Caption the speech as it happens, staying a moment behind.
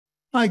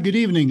Hi, good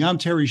evening. I'm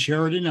Terry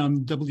Sheridan.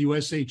 I'm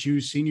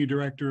WSHU Senior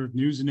Director of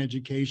News and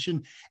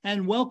Education,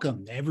 and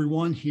welcome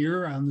everyone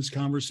here on this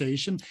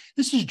conversation.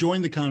 This is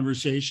Join the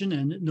Conversation,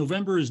 and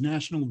November is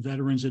National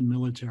Veterans and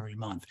Military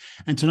Month.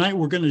 And tonight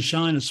we're going to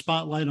shine a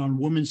spotlight on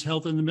women's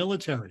health in the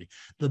military,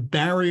 the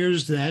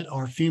barriers that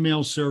our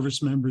female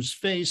service members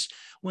face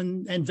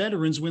and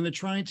veterans when they're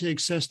trying to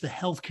access the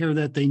health care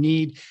that they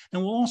need. And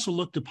we'll also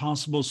look to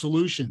possible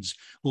solutions.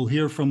 We'll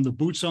hear from the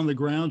boots on the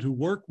ground who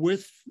work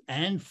with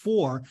and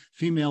for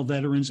female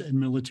veterans and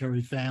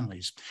military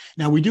families.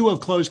 Now, we do have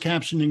closed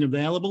captioning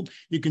available.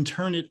 You can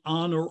turn it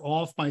on or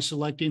off by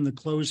selecting the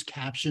closed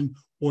caption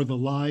or the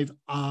live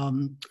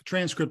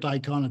transcript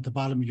icon at the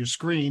bottom of your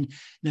screen.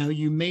 Now,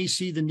 you may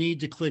see the need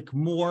to click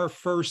more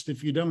first.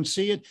 If you don't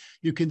see it,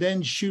 you can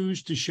then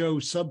choose to show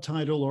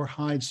subtitle or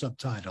hide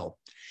subtitle.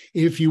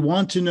 If you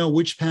want to know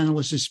which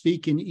panelist is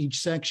speaking in each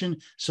section,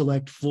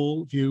 select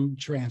full view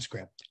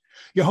transcript.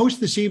 Your host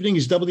this evening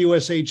is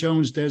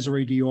WSHU's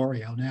Desiree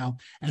D'Iorio. Now,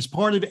 as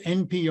part of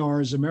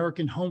NPR's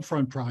American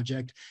Homefront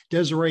Project,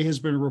 Desiree has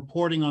been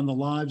reporting on the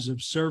lives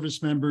of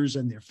service members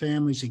and their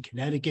families in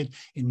Connecticut,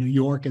 in New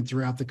York, and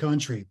throughout the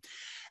country.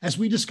 As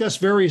we discuss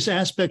various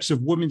aspects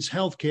of women's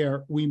health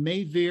care, we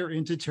may veer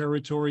into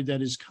territory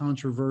that is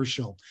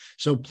controversial.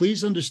 So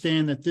please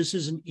understand that this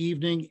is an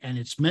evening and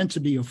it's meant to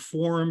be a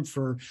forum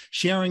for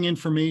sharing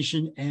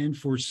information and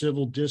for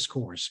civil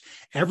discourse.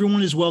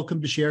 Everyone is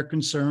welcome to share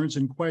concerns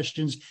and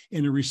questions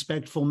in a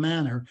respectful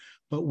manner,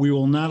 but we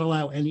will not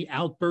allow any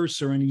outbursts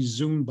or any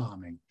Zoom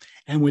bombing.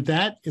 And with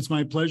that, it's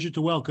my pleasure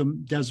to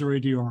welcome Desiree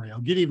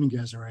D'Iorio. Good evening,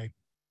 Desiree.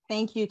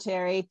 Thank you,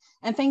 Terry.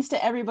 And thanks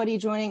to everybody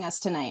joining us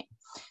tonight.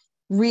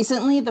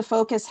 Recently, the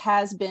focus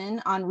has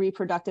been on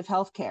reproductive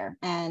health care,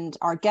 and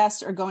our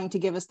guests are going to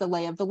give us the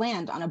lay of the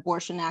land on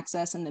abortion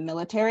access in the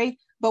military,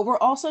 but we're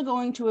also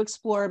going to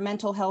explore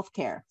mental health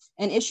care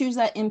and issues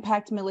that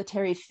impact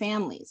military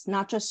families,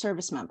 not just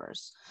service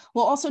members.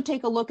 We'll also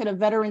take a look at a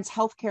veterans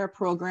health care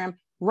program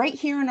right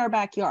here in our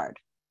backyard.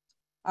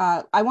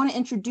 I want to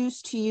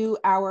introduce to you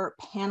our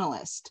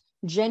panelist.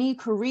 Jenny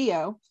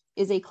Carrillo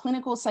is a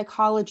clinical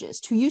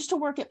psychologist who used to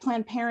work at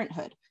Planned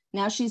Parenthood.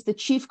 Now she's the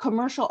chief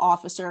commercial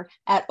officer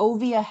at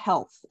Ovia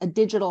Health, a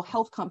digital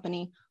health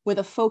company with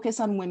a focus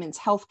on women's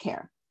health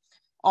care.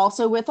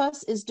 Also with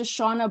us is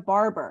Deshauna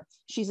Barber.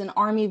 She's an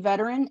Army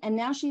veteran, and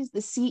now she's the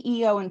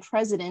CEO and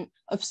president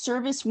of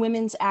Service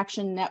Women's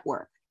Action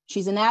Network.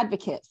 She's an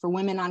advocate for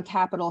women on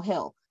Capitol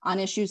Hill on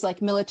issues like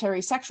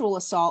military sexual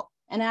assault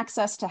and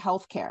access to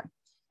health care.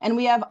 And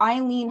we have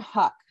Eileen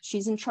Huck.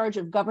 She's in charge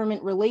of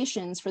government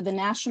relations for the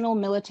National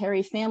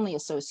Military Family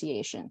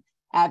Association,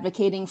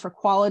 advocating for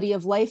quality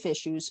of life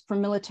issues for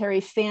military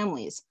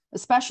families,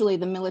 especially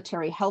the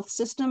military health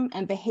system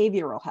and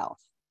behavioral health.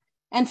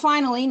 And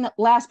finally,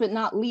 last but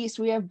not least,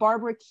 we have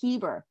Barbara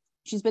Kieber.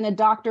 She's been a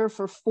doctor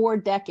for 4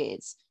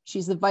 decades.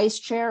 She's the vice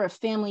chair of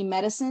family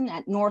medicine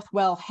at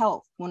Northwell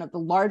Health, one of the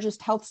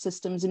largest health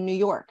systems in New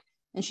York.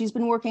 And she's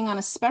been working on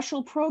a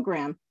special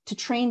program to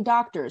train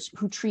doctors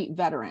who treat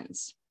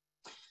veterans.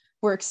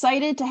 We're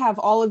excited to have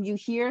all of you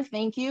here.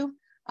 Thank you.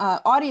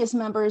 Audience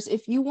members,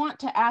 if you want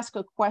to ask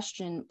a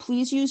question,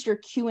 please use your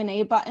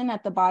Q&A button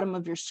at the bottom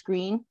of your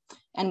screen.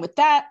 And with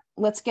that,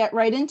 let's get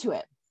right into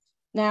it.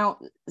 Now,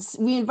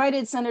 we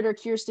invited Senator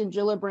Kirsten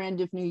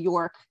Gillibrand of New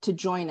York to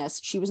join us.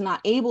 She was not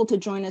able to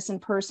join us in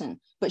person,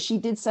 but she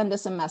did send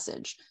us a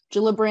message.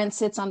 Gillibrand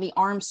sits on the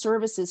Armed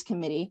Services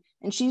Committee,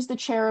 and she's the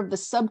chair of the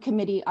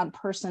Subcommittee on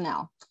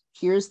Personnel.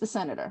 Here's the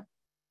senator.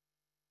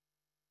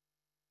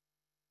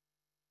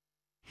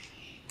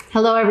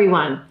 Hello,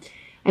 everyone.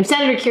 I'm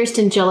Senator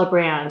Kirsten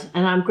Gillibrand,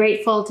 and I'm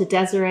grateful to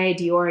Desiree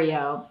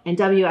D'Iorio and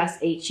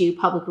WSHU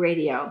Public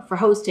Radio for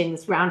hosting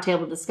this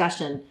roundtable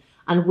discussion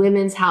on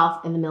women's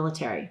health in the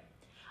military.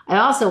 I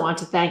also want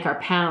to thank our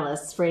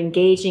panelists for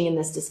engaging in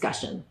this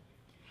discussion.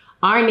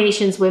 Our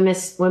nation's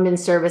women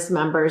service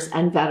members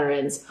and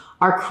veterans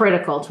are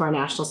critical to our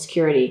national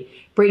security,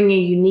 bringing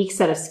a unique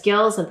set of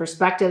skills and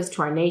perspectives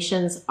to our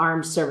nation's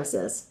armed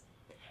services.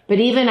 But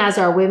even as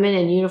our women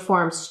in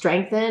uniform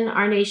strengthen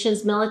our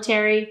nation's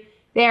military,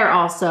 they are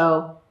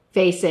also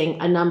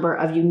facing a number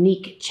of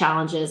unique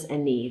challenges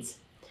and needs.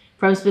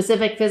 From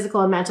specific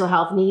physical and mental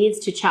health needs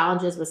to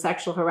challenges with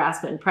sexual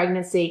harassment and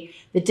pregnancy,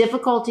 the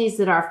difficulties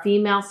that our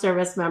female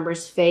service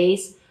members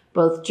face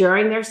both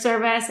during their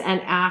service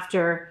and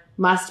after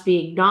must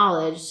be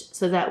acknowledged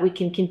so that we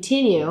can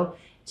continue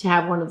to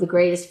have one of the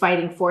greatest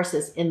fighting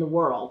forces in the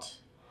world.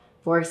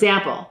 For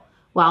example,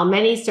 while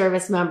many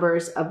service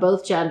members of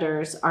both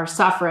genders are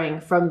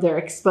suffering from their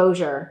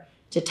exposure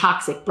to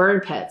toxic burn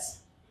pits,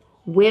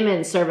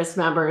 women service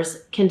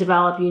members can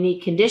develop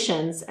unique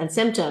conditions and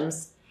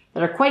symptoms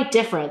that are quite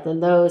different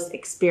than those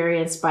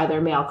experienced by their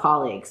male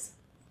colleagues.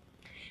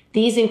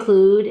 These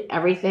include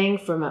everything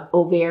from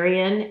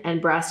ovarian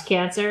and breast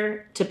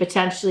cancer to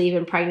potentially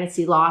even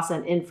pregnancy loss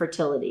and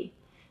infertility.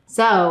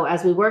 So,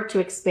 as we work to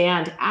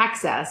expand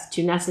access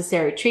to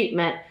necessary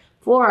treatment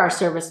for our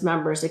service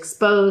members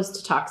exposed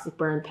to toxic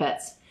burn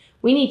pits,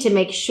 we need to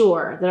make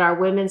sure that our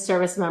women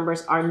service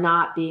members are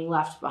not being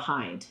left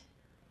behind.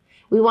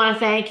 We want to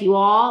thank you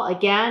all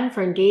again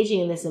for engaging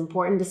in this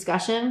important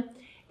discussion,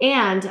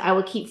 and I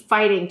will keep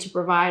fighting to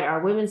provide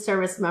our women's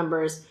service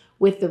members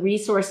with the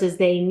resources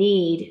they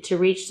need to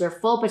reach their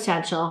full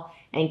potential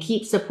and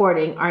keep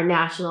supporting our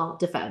national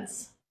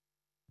defense.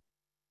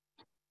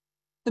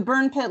 The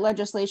burn pit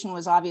legislation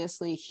was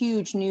obviously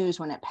huge news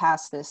when it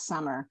passed this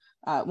summer,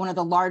 one of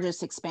the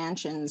largest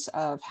expansions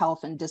of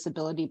health and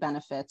disability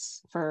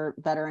benefits for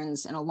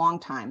veterans in a long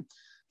time.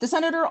 The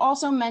senator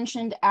also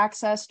mentioned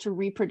access to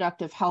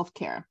reproductive health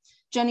care.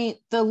 Jenny,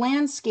 the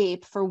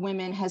landscape for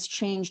women has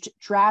changed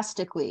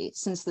drastically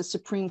since the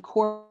Supreme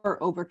Court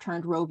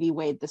overturned Roe v.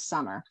 Wade this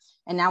summer.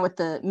 And now with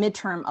the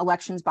midterm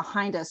elections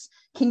behind us,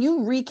 can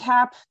you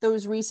recap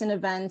those recent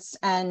events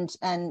and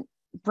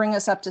bring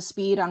us up to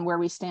speed on where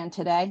we stand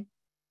today?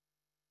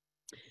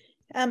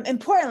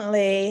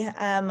 Importantly,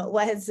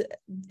 what has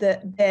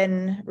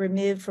been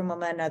removed from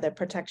women are the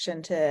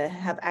protection to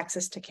have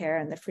access to care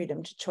and the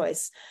freedom to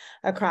choice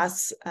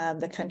across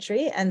the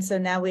country. And so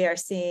now we are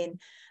seeing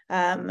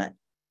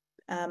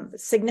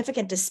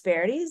significant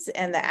disparities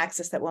in the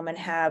access that women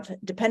have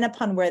depending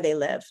upon where they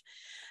live.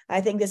 I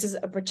think this is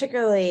a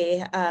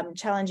particularly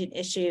challenging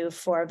issue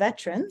for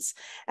veterans,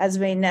 as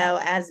we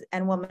know,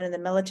 and women in the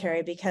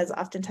military, because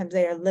oftentimes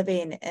they are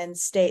living in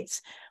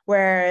states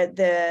where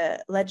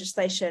the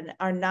legislation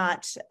are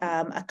not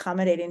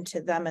accommodating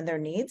to them and their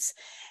needs.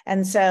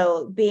 And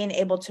so being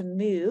able to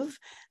move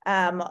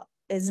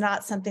is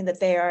not something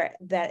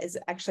that is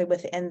actually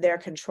within their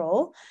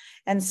control.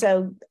 And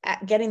so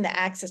getting the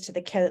access to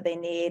the care that they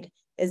need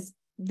is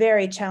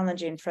very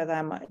challenging for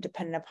them,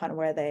 depending upon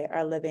where they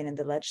are living in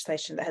the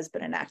legislation that has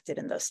been enacted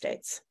in those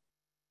states.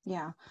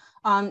 Yeah.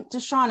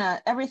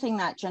 Deshauna, everything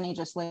that Jenny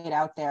just laid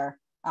out there,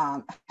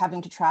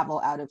 having to travel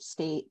out of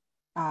state,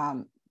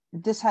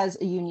 this has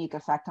a unique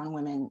effect on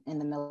women in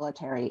the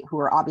military who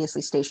are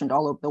obviously stationed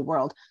all over the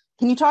world.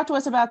 Can you talk to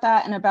us about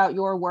that and about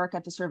your work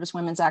at the Service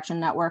Women's Action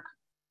Network?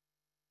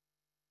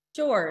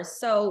 Sure.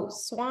 So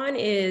SWAN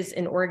is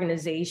an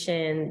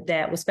organization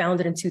that was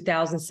founded in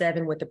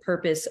 2007 with the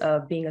purpose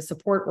of being a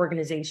support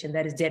organization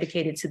that is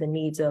dedicated to the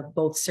needs of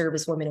both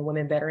service women and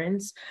women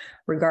veterans,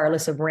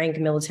 regardless of rank,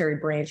 military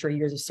branch, or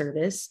years of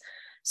service.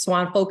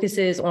 SWAN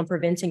focuses on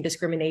preventing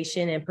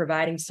discrimination and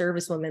providing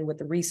service women with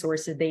the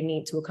resources they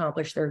need to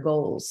accomplish their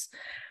goals.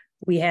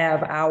 We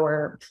have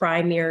our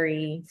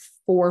primary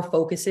 4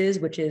 focuses,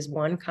 which is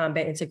 1,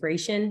 combat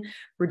integration,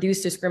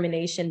 reduce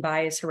discrimination,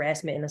 bias,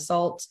 harassment, and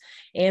assault,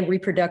 and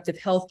reproductive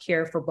health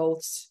care for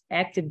both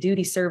active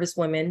duty service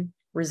women,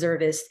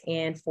 reservists,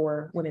 and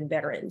for women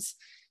veterans.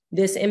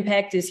 This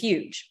impact is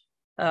huge.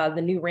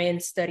 The new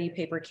RAND study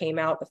paper came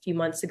out a few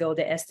months ago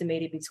that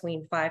estimated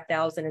between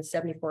 5,000 and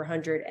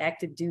 7,400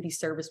 active duty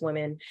service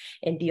women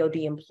and DoD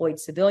employed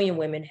civilian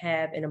women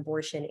have an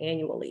abortion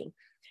annually.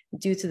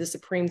 Due to the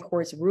Supreme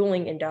Court's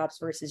ruling in Dobbs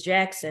versus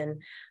Jackson,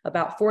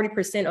 about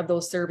 40% of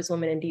those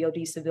servicewomen and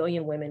DoD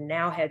civilian women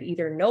now have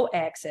either no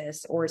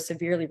access or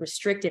severely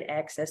restricted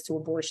access to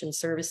abortion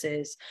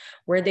services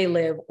where they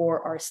live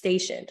or are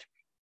stationed.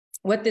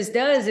 What this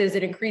does is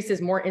it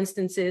increases more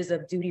instances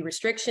of duty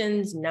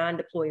restrictions,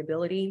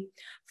 non-deployability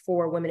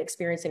for women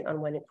experiencing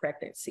unwanted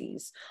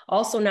pregnancies.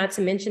 Also, not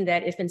to mention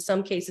that if in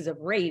some cases of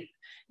rape,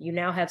 you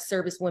now have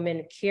service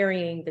women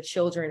carrying the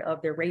children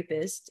of their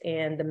rapist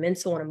and the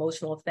mental and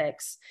emotional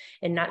effects,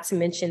 and not to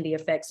mention the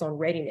effects on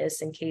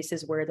readiness in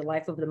cases where the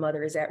life of the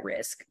mother is at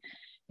risk.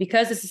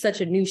 Because this is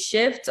such a new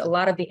shift, a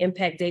lot of the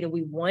impact data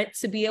we want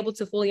to be able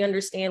to fully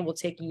understand will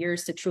take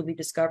years to truly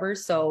discover.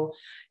 So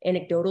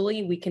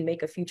anecdotally, we can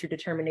make a future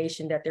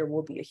determination that there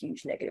will be a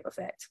huge negative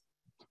effect.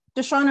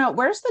 Deshauna,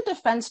 where's the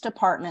Defense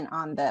Department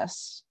on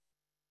this?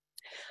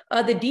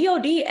 The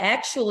DoD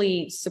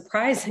actually,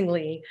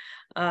 surprisingly,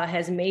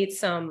 has made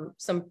some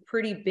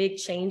pretty big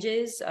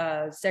changes.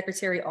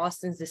 Secretary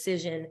Austin's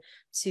decision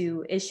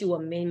to issue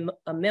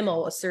a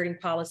memo asserting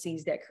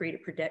policies that created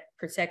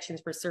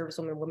protections for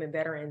servicewomen and women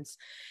veterans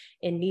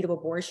in need of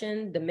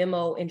abortion. The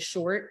memo, in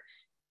short,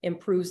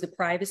 improves the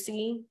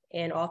privacy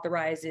and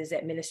authorizes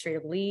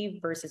administrative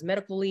leave versus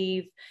medical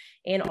leave,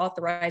 and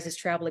authorizes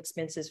travel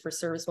expenses for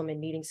servicewomen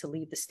needing to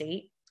leave the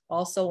state.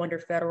 Also, under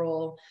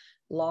federal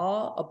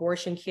law,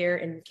 abortion care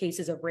in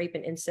cases of rape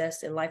and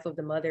incest and life of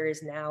the mother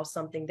is now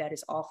something that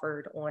is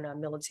offered on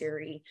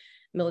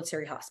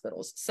military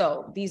hospitals.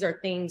 So these are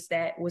things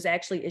that was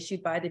actually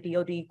issued by the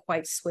DoD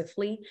quite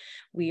swiftly.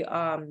 We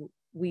are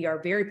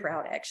very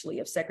proud, actually,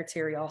 of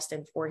Secretary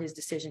Austin for his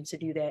decision to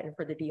do that and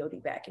for the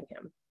DoD backing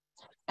him.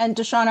 And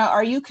Deshauna,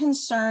 are you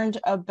concerned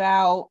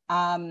about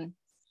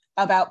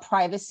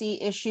privacy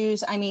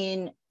issues? I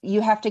mean,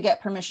 you have to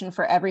get permission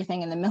for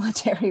everything in the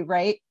military,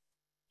 right?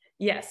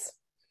 Yes.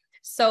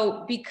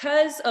 So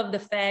because of the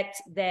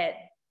fact that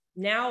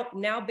now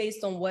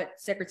based on what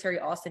Secretary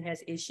Austin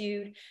has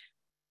issued,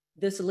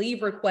 this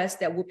leave request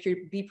that will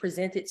be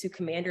presented to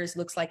commanders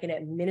looks like an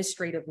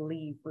administrative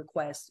leave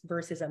request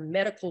versus a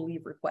medical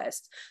leave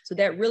request. So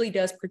that really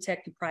does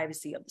protect the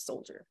privacy of the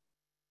soldier.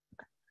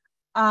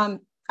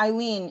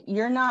 Eileen,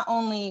 you're not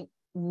only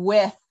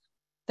with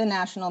the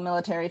National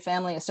Military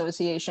Family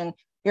Association,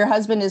 Your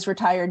husband is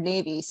retired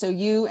Navy, so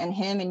you and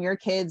him and your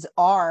kids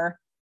are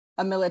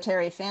a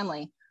military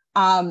family.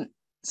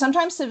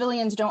 Sometimes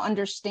civilians don't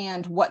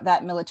understand what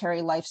that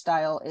military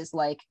lifestyle is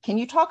like. Can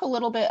you talk a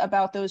little bit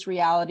about those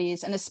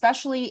realities, and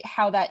especially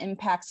how that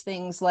impacts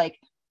things like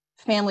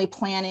family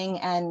planning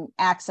and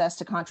access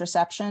to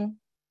contraception?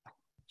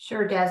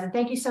 Sure, Des, and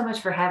thank you so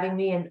much for having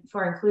me and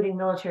for including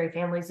military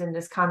families in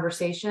this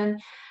conversation.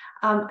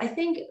 I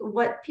think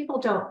what people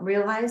don't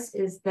realize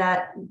is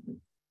that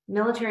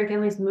military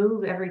families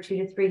move every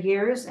 2 to 3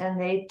 years,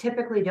 and they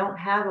typically don't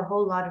have a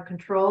whole lot of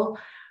control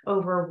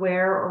over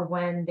where or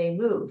when they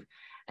move.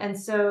 And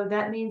so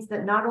that means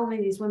that not only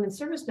these women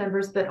service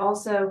members, but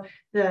also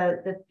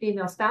the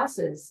female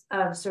spouses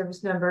of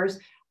service members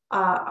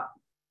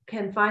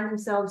can find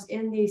themselves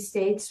in these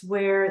states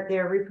where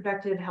their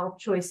reproductive health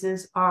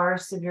choices are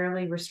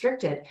severely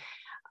restricted.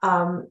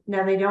 Now,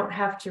 they don't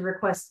have to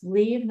request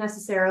leave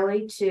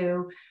necessarily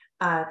to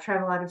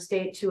travel out of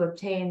state to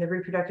obtain the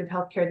reproductive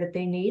health care that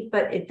they need,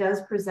 but it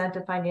does present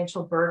a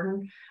financial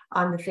burden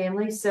on the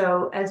family.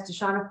 So as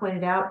Deshauna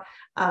pointed out,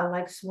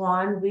 like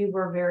Swan, we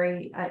were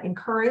very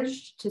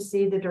encouraged to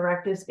see the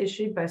directives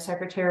issued by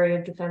Secretary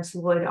of Defense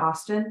Lloyd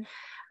Austin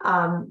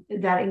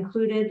that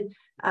included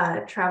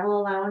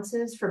travel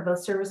allowances for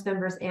both service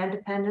members and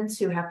dependents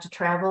who have to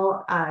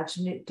travel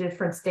to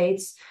different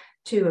states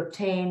to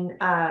obtain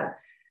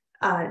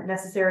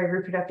necessary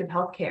reproductive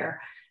health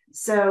care.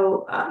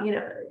 So,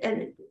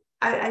 and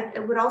I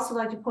would also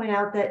like to point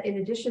out that in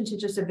addition to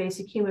just a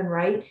basic human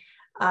right,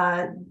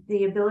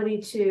 the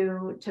ability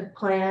to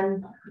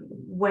plan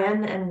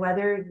when and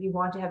whether you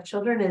want to have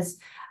children is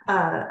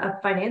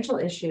a financial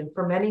issue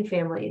for many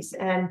families,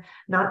 and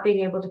not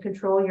being able to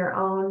control your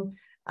own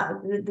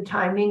the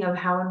timing of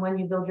how and when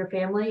you build your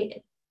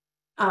family,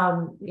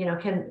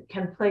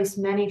 can place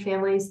many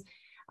families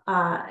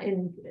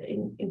in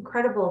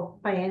incredible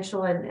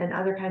financial and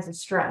other kinds of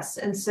stress.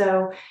 And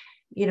so,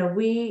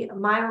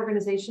 my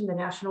organization, the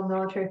National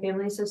Military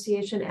Family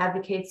Association,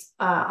 advocates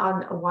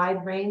on a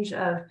wide range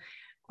of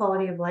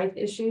quality of life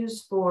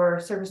issues for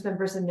service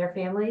members and their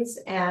families,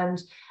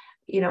 and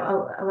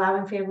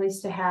allowing families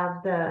to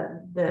have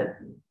the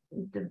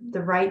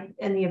right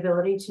and the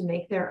ability to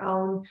make their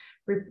own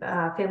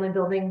family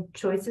building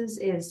choices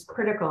is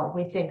critical,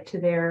 we think, to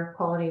their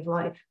quality of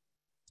life.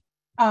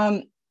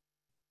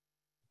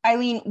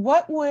 Eileen,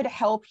 what would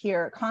help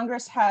here?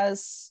 Congress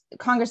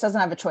doesn't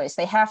have a choice.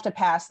 They have to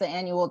pass the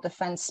annual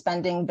defense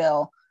spending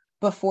bill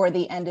before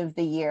the end of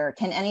the year.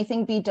 Can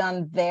anything be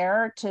done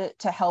there to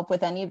help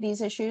with any of these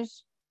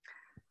issues?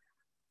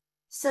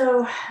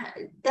 So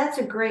that's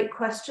a great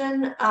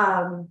question.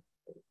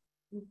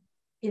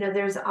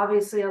 There's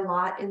obviously a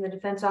lot in the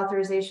defense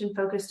authorization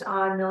focused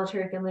on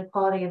military family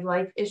quality of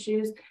life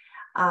issues.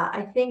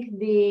 I think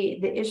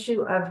the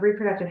issue of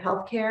reproductive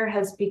health care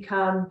has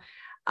become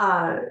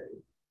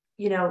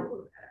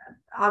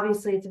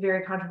obviously it's a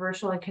very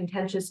controversial and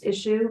contentious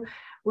issue.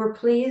 We're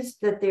pleased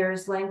that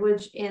there's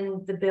language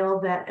in the bill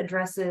that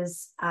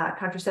addresses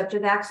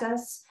contraceptive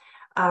access.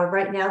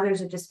 Right now,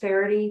 there's a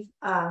disparity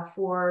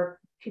for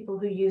people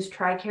who use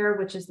TRICARE,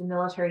 which is the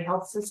military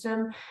health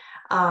system.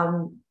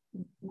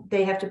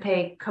 They have to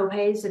pay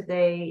copays if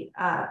they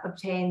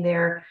obtain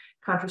their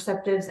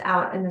contraceptives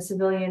out in the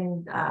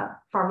civilian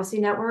pharmacy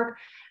network.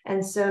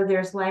 And so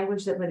there's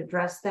language that would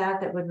address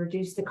that would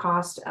reduce the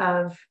cost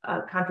of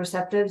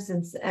contraceptives,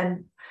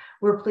 and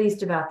we're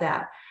pleased about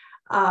that.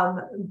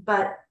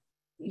 But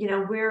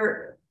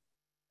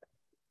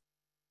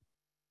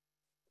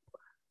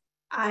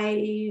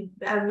I'm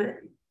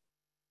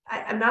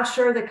not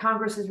sure that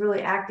Congress is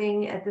really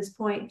acting at this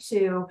point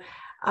to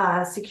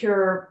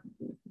secure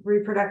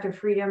reproductive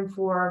freedom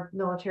for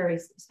military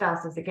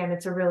spouses. Again,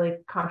 it's a really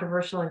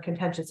controversial and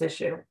contentious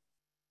issue.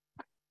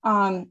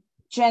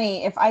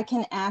 Jenny, if I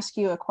can ask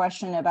you a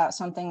question about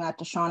something that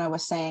Deshauna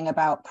was saying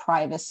about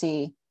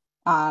privacy,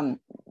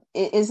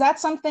 is that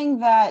something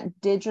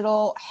that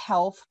digital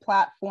health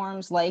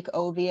platforms like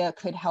Ovia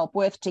could help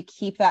with to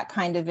keep that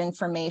kind of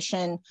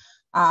information,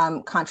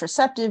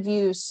 contraceptive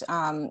use,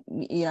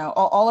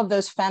 all of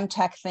those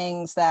femtech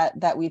things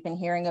that we've been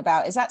hearing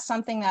about? Is that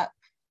something that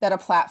a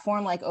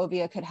platform like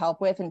Ovia could help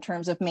with in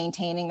terms of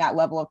maintaining that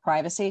level of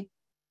privacy?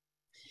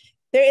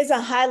 There is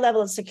a high level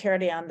of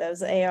security on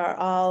those. They are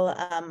all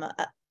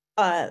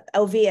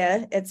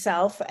Ovia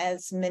itself,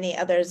 as many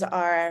others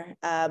are,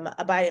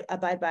 abide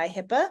by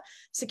HIPAA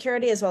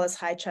security as well as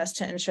high trust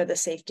to ensure the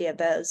safety of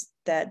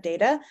that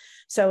data.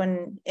 So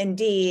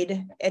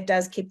indeed, it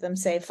does keep them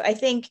safe. I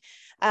think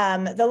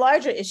the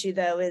larger issue,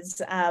 though,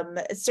 is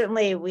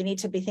certainly we need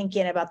to be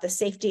thinking about the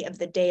safety of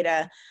the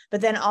data, but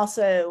then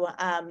also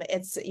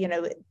it's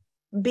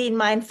being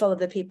mindful of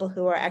the people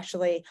who are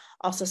actually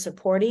also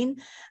supporting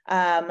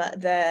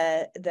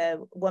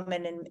the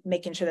woman and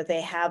making sure that they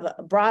have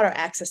broader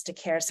access to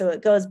care. So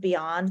it goes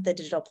beyond the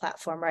digital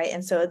platform, right?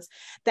 And so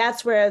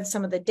that's where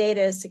some of the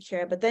data is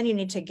secure, but then you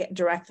need to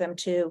direct them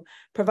to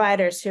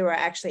providers who are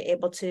actually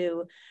able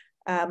to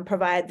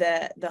provide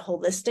the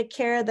holistic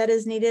care that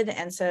is needed.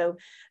 And so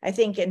I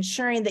think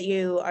ensuring that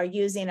you are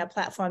using a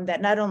platform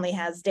that not only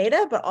has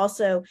data, but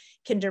also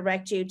can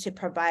direct you to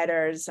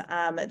providers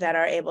that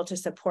are able to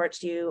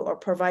support you or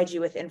provide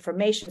you with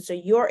information so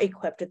you're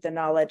equipped with the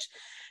knowledge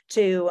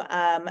to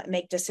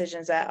make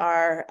decisions that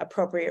are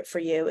appropriate for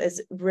you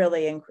is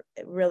really,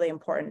 really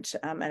important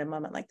at a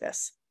moment like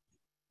this.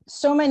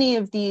 So many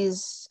of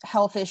these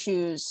health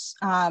issues,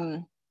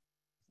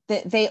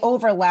 they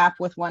overlap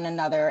with one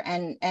another.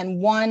 And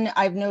one,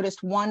 I've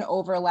noticed one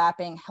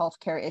overlapping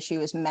healthcare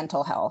issue is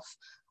mental health.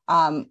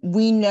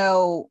 We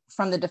know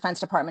from the Defense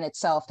Department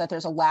itself that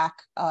there's a lack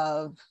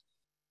of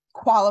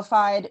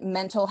qualified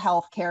mental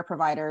health care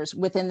providers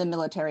within the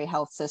military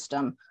health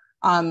system.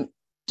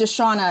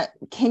 Deshauna,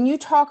 can you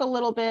talk a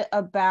little bit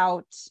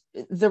about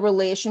the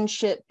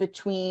relationship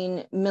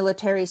between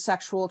military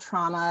sexual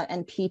trauma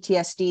and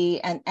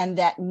PTSD and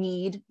that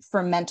need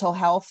for mental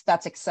health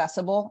that's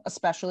accessible,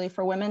 especially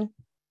for women?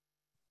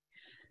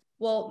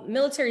 Well,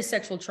 military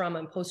sexual trauma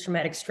and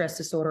post-traumatic stress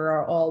disorder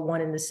are all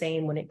one and the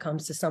same when it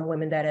comes to some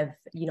women that have,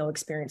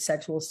 experienced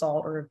sexual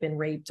assault or have been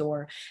raped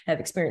or have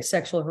experienced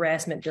sexual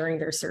harassment during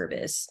their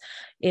service.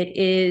 It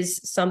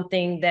is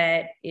something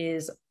that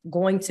is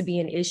going to be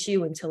an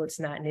issue until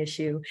it's not an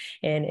issue.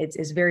 And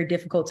it's very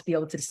difficult to be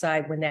able to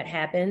decide when that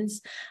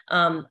happens.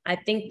 I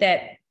think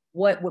that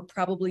what would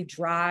probably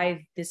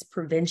drive this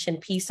prevention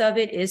piece of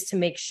it is to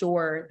make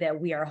sure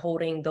that we are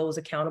holding those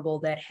accountable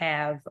that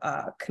have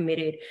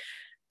committed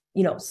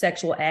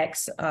sexual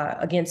acts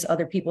against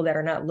other people that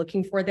are not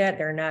looking for that,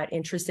 they're not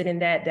interested in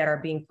that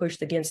are being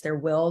pushed against their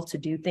will to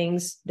do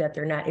things that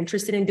they're not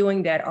interested in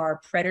doing, that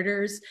are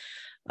predators,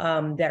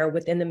 that are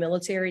within the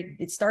military.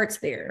 It starts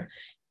there.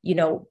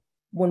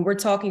 When we're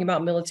talking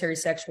about military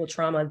sexual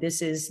trauma,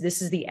 this is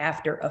the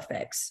after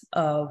effects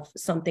of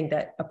something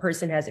that a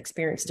person has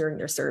experienced during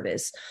their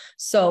service.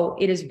 So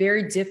it is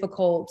very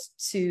difficult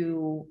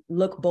to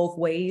look both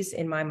ways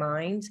in my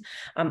mind.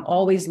 I'm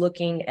always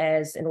looking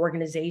as an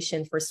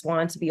organization for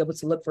SWAN to be able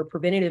to look for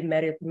preventative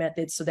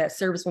methods so that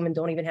servicewomen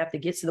don't even have to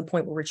get to the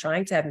point where we're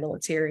trying to have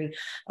military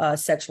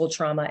sexual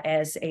trauma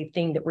as a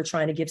thing that we're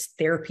trying to give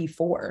therapy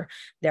for,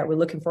 that we're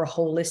looking for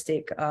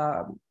holistic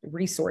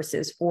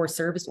resources for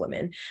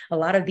servicewomen.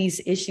 A lot of these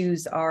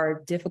issues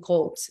are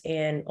difficult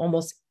and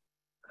almost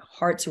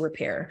hard to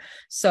repair.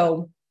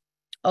 So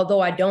although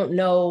I don't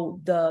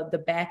know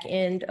the back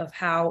end of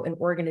how an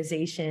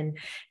organization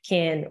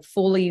can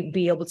fully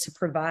be able to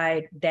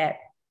provide that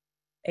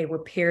a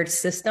repaired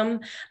system,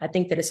 I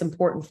think that it's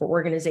important for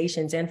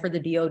organizations and for the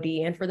DoD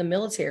and for the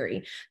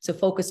military to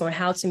focus on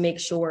how to make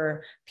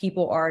sure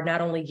people are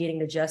not only getting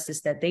the justice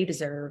that they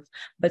deserve,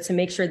 but to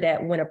make sure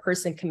that when a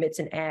person commits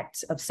an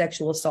act of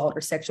sexual assault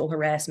or sexual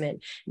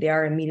harassment, they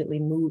are immediately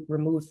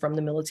removed from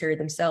the military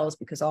themselves,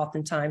 because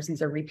oftentimes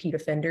these are repeat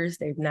offenders.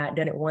 They've not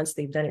done it once,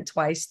 they've done it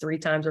twice, 3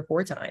 times, or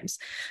 4 times.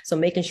 So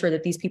making sure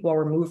that these people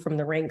are removed from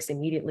the ranks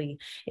immediately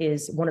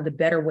is one of the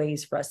better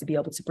ways for us to be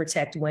able to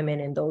protect women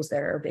and those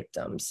that are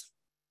victims.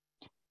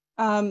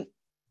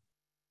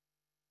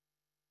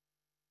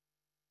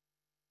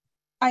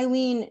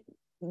 Eileen,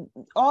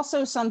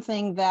 also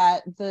something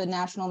that the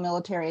National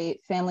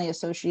Military Family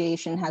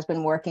Association has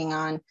been working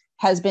on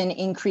has been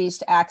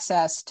increased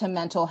access to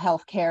mental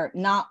health care,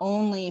 not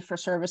only for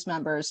service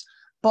members,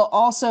 but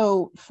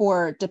also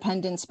for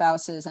dependent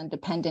spouses and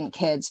dependent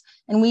kids.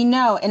 And we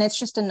know, and it's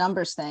just a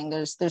numbers thing,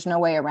 there's no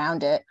way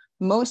around it,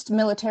 most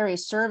military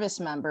service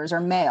members are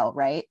male,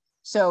 right?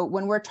 So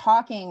when we're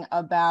talking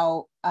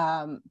about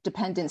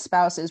dependent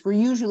spouses, we're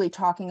usually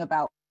talking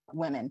about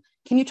women.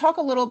 Can you talk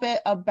a little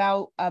bit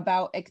about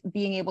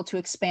being able to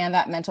expand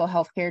that mental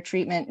health care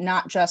treatment,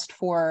 not just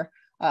for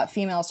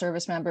female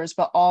service members,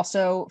 but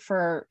also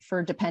for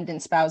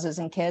dependent spouses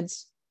and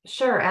kids?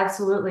 Sure,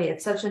 absolutely.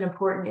 It's such an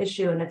important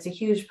issue, and it's a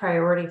huge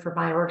priority for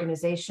my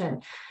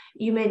organization.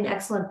 You made an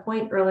excellent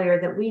point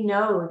earlier that we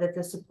know that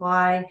the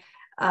supply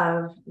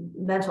of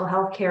mental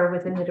health care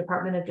within the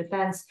Department of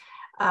Defense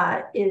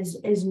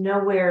is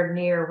nowhere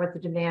near what the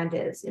demand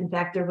is. In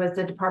fact, there was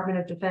the Department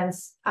of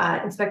Defense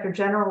Inspector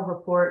General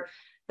report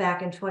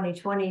back in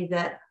 2020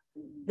 that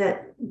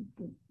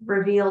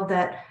revealed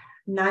that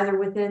neither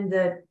within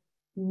the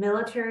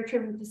military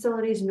treatment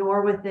facilities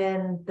nor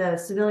within the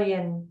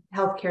civilian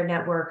healthcare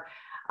network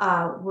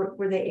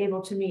were they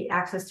able to meet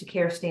access to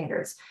care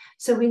standards.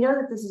 So we know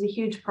that this is a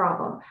huge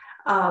problem.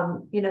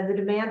 The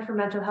demand for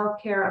mental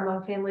health care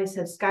among families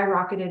has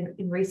skyrocketed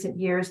in recent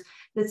years.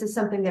 This is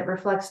something that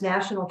reflects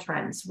national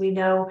trends. We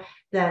know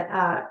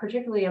that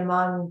particularly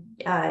among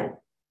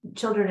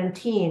children and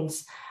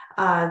teens,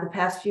 the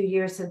past few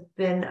years have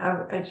been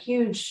a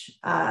huge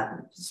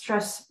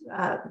stress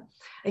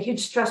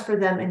for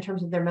them in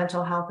terms of their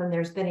mental health, and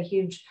there's been a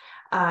huge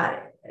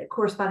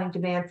corresponding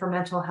demand for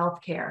mental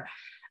health care.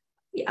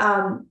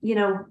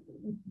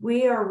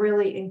 We are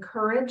really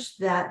encouraged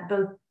that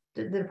both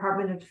the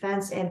Department of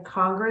Defense and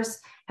Congress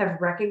have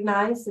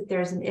recognized that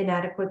there's an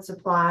inadequate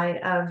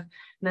supply of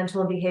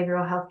mental and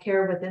behavioral health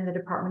care within the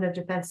Department of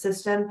Defense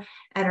system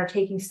and are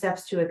taking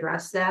steps to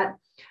address that.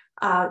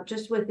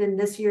 just within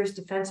this year's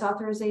defense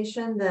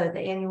authorization, the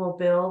annual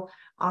bill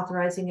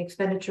authorizing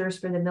expenditures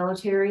for the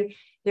military,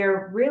 there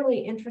are really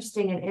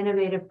interesting and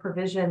innovative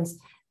provisions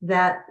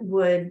that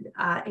would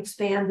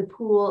expand the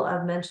pool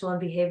of mental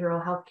and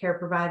behavioral health care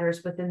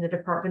providers within the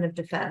Department of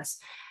Defense.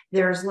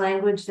 There's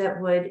language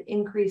that would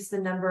increase the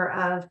number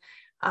of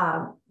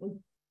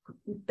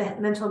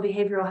mental and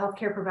behavioral health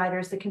care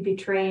providers that can be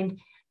trained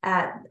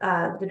at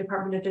the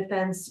Department of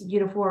Defense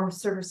Uniformed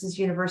Services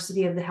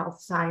University of the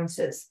Health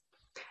Sciences.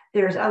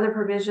 There's other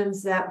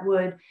provisions that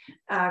would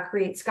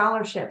create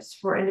scholarships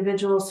for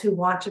individuals who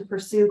want to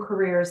pursue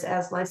careers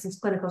as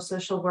licensed clinical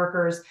social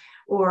workers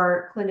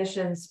or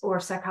clinicians or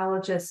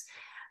psychologists,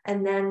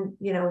 and then,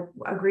 you know,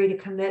 agree to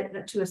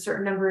commit to a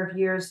certain number of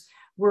years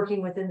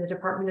working within the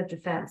Department of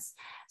Defense.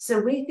 So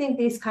we think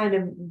these kind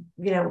of,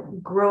 you know,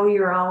 grow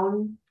your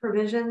own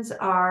provisions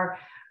are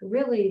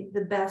really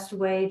the best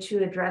way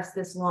to address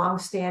this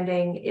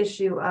long-standing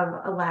issue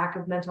of a lack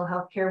of mental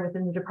health care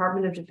within the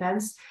Department of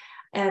Defense.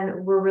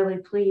 And we're really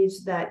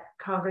pleased that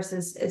Congress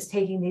is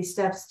taking these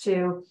steps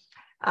to,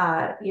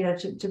 you know,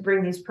 to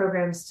bring these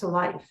programs to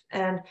life.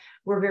 And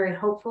we're very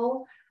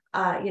hopeful.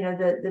 You know,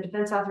 the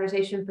defense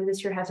authorization for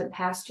this year hasn't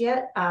passed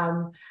yet.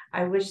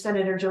 I wish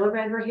Senator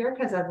Gillibrand were here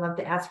because I'd love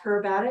to ask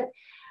her about it.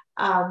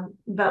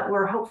 But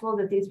we're hopeful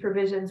that these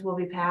provisions will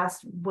be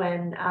passed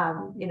when,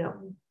 you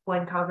know,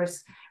 when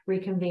Congress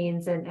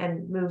reconvenes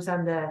and moves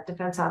on the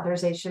defense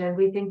authorization. And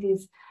we think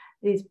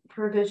these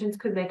provisions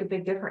could make a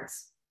big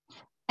difference.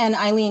 And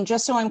Eileen,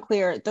 just so I'm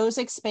clear, those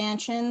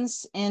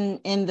expansions in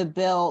the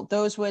bill,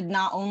 those would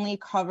not only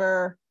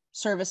cover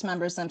service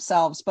members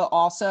themselves, but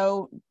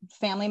also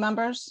family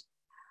members?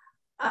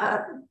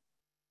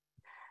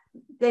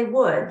 They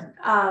would.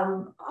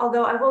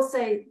 Although I will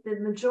say the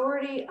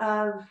majority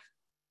of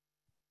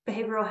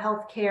behavioral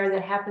health care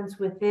that happens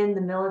within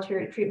the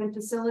military treatment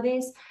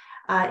facilities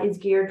is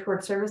geared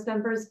toward service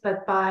members,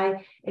 but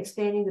by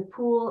expanding the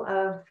pool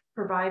of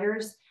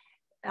providers,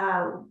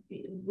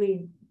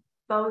 we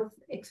both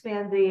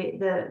expand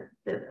the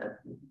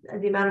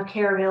amount of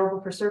care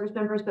available for service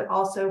members, but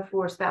also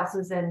for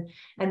spouses and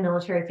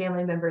military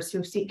family members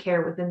who seek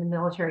care within the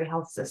military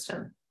health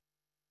system.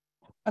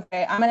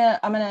 Okay, I'm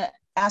gonna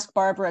ask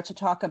Barbara to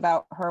talk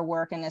about her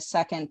work in a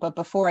second, but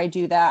before I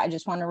do that, I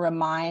just want to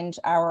remind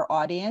our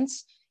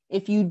audience,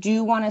 if you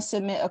do want to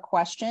submit a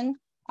question,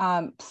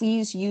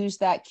 please use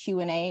that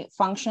Q&A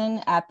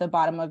function at the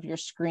bottom of your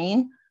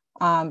screen.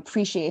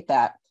 Appreciate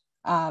that.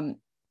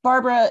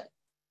 Barbara,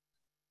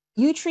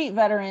 you treat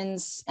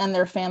veterans and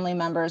their family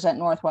members at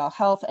Northwell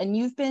Health, and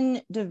you've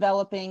been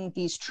developing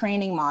these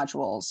training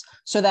modules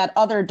so that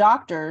other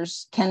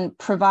doctors can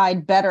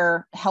provide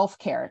better health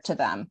care to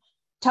them.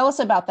 Tell us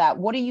about that.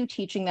 What are you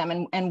teaching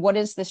them, and what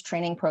is this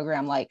training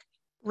program like?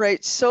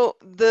 Right. So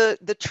the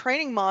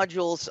training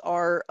modules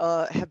are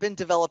have been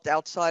developed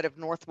outside of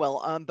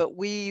Northwell, but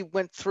we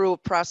went through a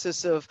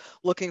process of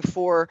looking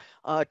for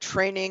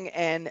training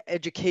and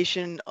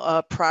education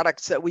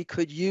products that we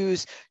could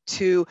use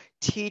to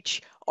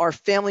teach our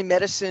family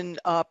medicine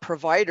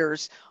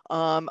providers,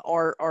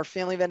 our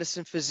family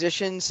medicine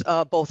physicians,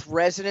 both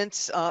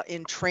residents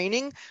in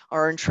training,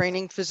 are in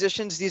training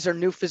physicians. These are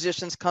new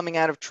physicians coming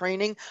out of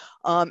training,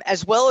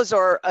 as well as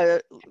our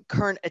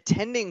current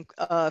attending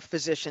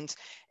physicians,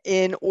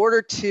 in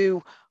order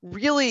to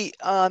really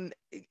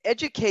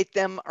educate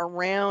them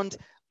around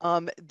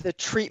the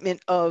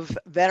treatment of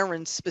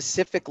veterans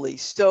specifically.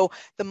 So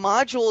the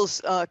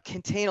modules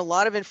contain a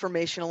lot of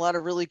information, a lot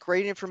of really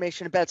great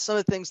information about some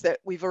of the things that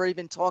we've already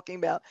been talking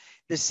about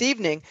this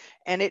evening.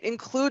 And it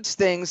includes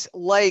things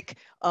like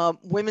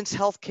women's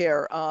health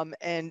care,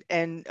 and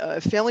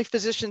family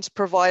physicians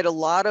provide a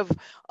lot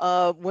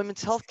of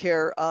women's health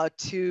care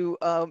to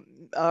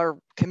our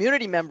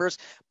community members,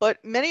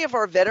 but many of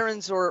our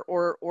veterans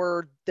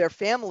or their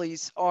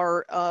families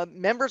are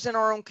members in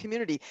our own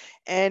community.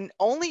 And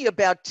only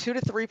about 2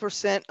 to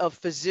 3% of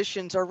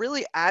physicians are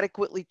really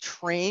adequately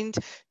trained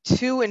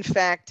to, in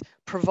fact,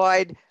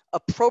 provide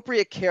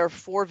appropriate care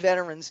for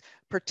veterans,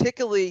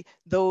 particularly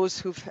those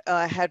who've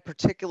had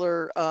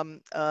particular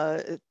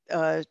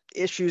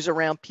issues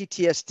around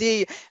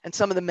PTSD and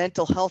some of the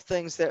mental health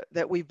things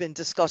that we've been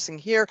discussing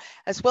here,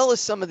 as well as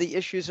some of the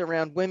issues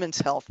around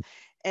women's health.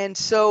 And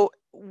so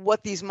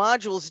what these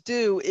modules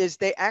do is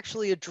they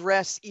actually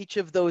address each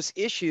of those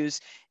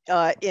issues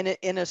in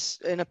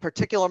a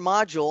particular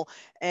module,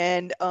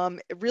 and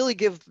really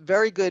give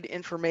very good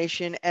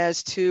information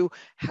as to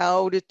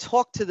how to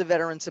talk to the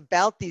veterans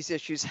about these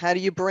issues. How do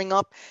you bring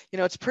up,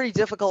 it's pretty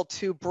difficult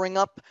to bring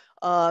up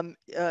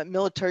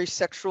military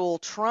sexual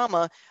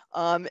trauma.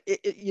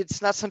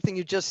 It's not something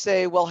you just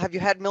say, well, have you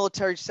had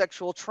military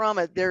sexual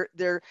trauma?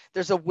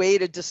 There's a way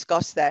to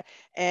discuss that.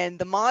 And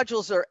the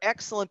modules are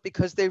excellent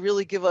because they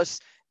really give us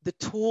the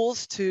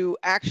tools to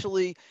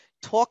actually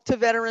talk to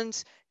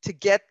veterans, to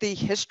get the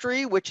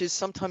history, which is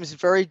sometimes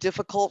very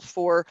difficult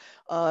for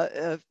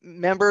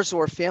members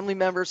or family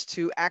members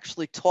to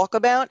actually talk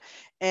about.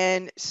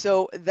 And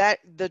so that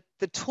the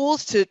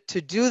tools to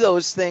do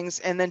those things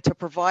and then to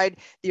provide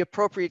the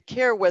appropriate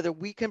care, whether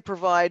we can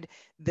provide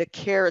the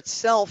care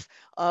itself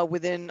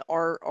within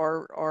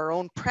our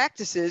own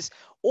practices,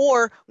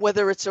 or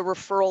whether it's a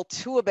referral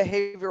to a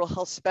behavioral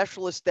health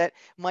specialist that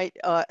might,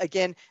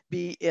 again,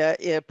 be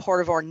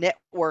part of our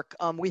network.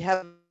 We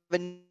have a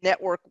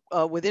network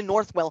within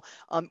Northwell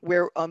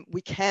where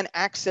we can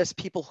access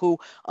people who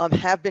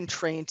have been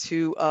trained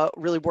to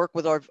really work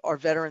with our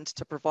veterans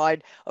to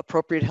provide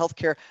appropriate health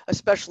care,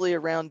 especially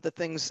around the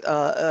things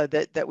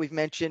that we've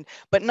mentioned,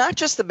 but not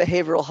just the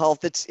behavioral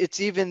health, it's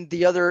even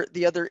the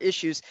other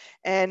issues.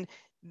 And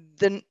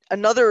then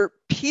another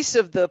piece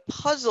of the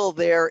puzzle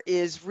there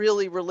is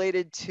really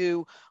related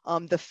to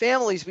the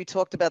families. We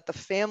talked about the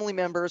family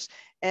members,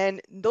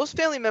 and those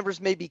family members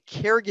may be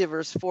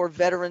caregivers for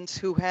veterans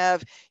who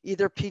have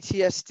either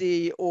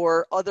PTSD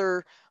or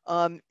other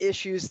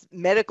issues,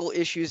 medical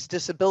issues,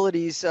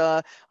 disabilities,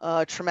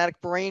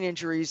 traumatic brain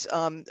injuries,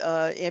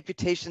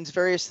 amputations,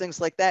 various things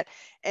like that.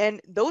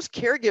 And those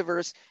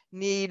caregivers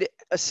need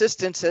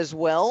assistance as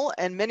well.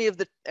 And many of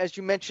the, as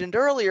you mentioned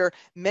earlier,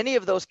 many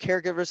of those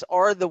caregivers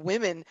are the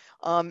women,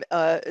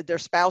 their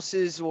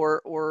spouses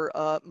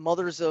or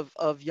mothers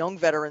of young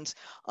veterans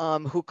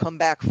who come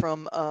back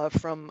from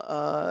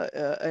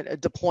a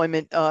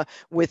deployment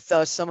with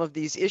some of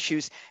these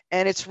issues.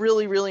 And it's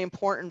really, really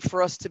important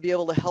for us to be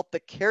able to help the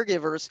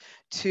caregivers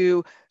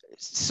to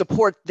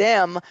support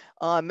them,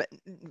 from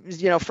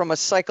a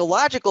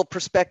psychological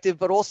perspective,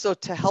 but also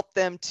to help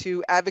them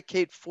to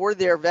advocate for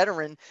their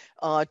veteran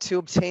to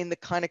obtain the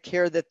kind of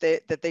care that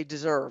they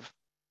deserve.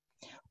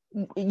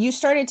 You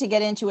started to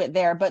get into it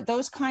there, but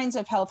those kinds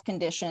of health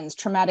conditions,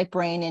 traumatic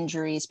brain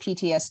injuries,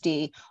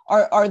 PTSD,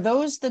 are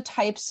those the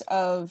types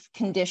of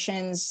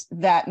conditions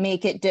that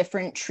make it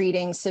different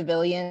treating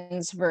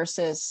civilians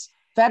versus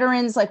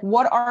veterans? Like,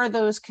 what are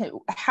those?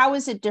 How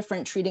is it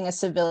different treating a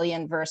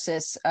civilian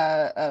versus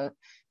how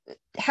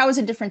is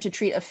it different to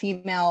treat a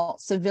female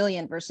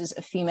civilian versus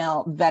a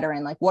female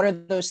veteran? Like, what are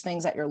those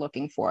things that you're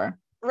looking for?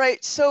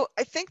 Right. So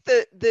I think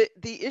the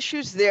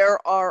issues there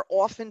are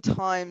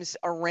oftentimes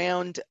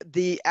around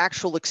the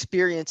actual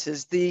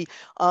experiences. The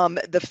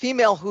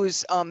female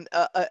who's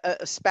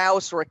a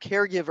spouse or a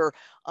caregiver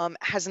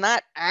has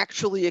not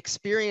actually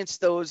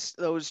experienced those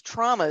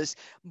traumas,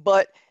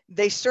 but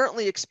they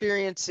certainly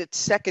experience it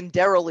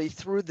secondarily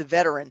through the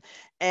veteran.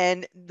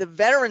 And the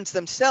veterans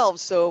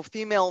themselves, so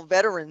female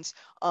veterans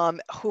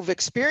who've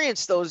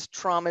experienced those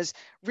traumas,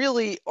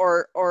 really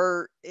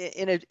are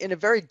in a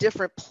very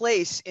different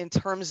place in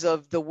terms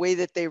of the way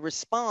that they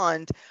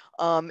respond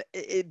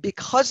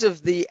because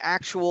of the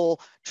actual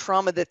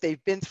trauma that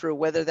they've been through,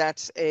 whether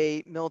that's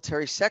a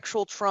military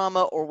sexual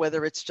trauma or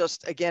whether it's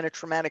just, again, a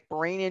traumatic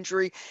brain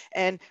injury.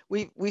 And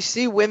we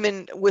see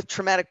women with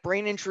traumatic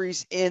brain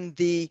injuries in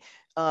the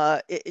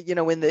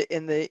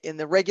in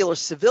the regular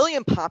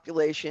civilian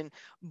population,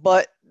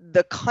 but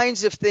the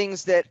kinds of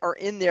things that are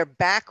in their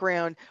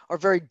background are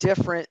very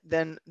different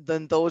than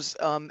those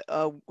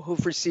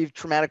who've received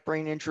traumatic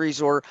brain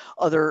injuries or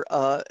other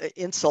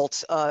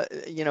insults,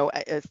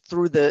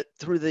 through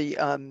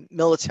the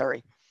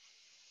military.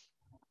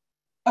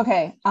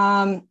 Okay.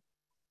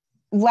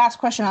 Last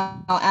question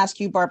I'll ask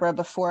you, Barbara,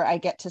 before I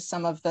get to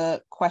some of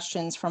the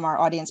questions from our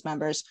audience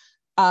members.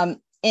 In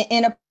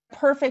a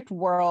perfect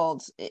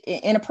world,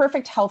 in a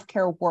perfect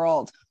healthcare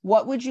world,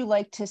 what would you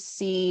like to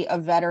see a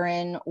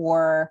veteran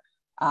or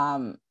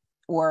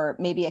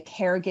maybe a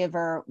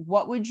caregiver,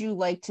 what would you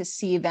like to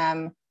see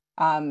them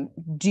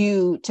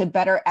do to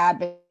better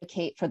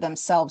advocate for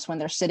themselves when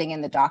they're sitting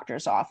in the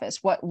doctor's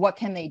office? What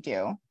can they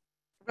do?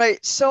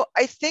 Right. So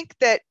I think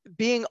that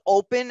being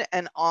open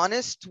and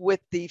honest with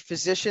the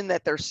physician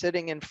that they're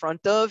sitting in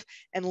front of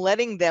and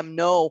letting them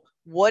know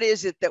what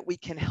is it that we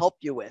can help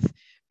you with,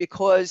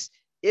 because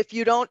if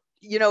you don't,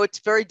 it's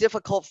very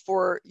difficult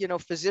for,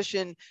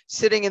 physician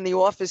sitting in the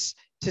office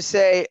to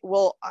say,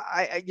 well,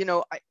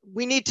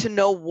 we need to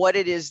know what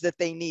it is that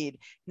they need.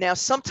 Now,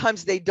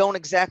 sometimes they don't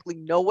exactly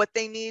know what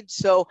they need.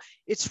 So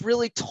it's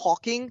really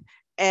talking.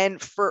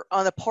 And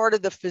on the part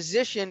of the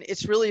physician,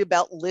 it's really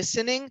about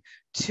listening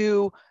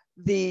to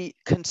the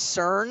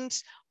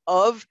concerns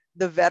of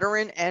the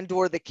veteran and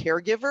or the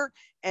caregiver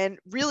and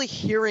really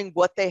hearing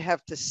what they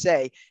have to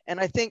say. And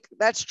I think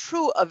that's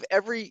true of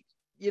every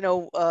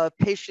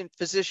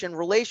patient-physician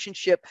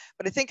relationship,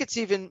 but I think it's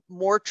even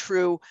more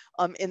true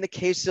in the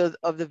case of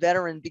the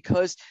veteran,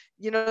 because,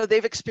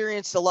 they've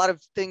experienced a lot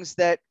of things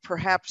that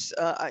perhaps,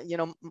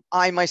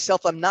 I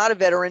myself, I'm not a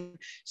veteran.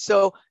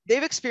 So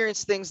they've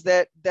experienced things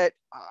that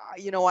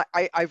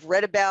I've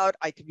read about,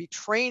 I could be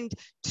trained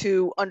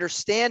to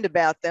understand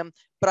about them,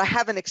 but I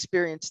haven't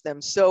experienced them.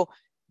 So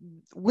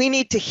we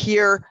need to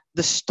hear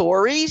the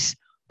stories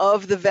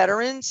of the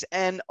veterans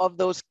and of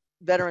those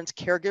veterans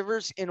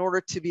caregivers in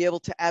order to be able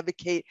to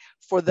advocate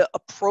for the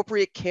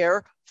appropriate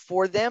care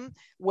for them,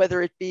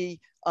 whether it be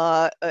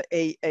a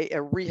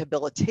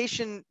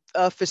rehabilitation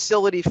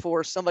facility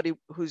for somebody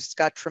who's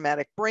got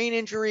traumatic brain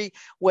injury,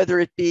 whether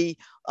it be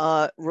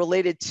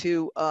related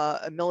to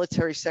a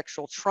military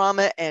sexual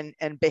trauma and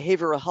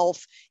behavioral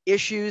health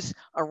issues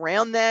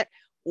around that,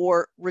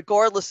 or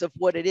regardless of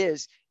what it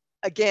is.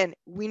 Again,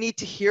 we need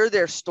to hear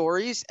their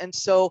stories. And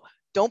so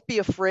don't be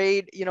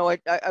afraid. You know,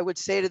 I would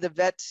say to the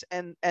vets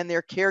and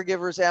their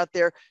caregivers out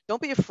there,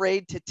 don't be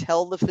afraid to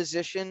tell the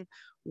physician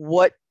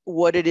what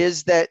it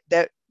is that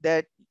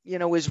you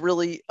know is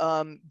really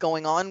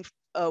going on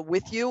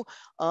with you,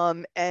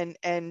 and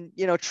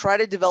you know, try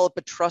to develop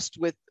a trust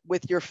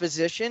with your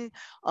physician.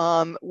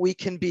 We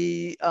can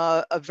be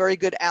a very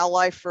good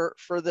ally for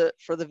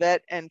the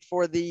vet and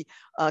for the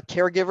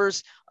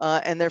caregivers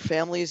and their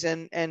families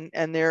and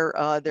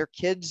their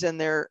kids and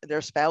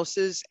their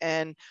spouses.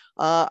 And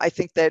I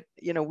think that,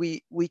 you know,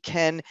 we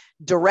can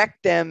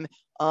direct them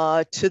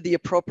to the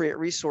appropriate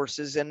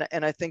resources. And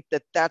I think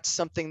that that's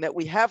something that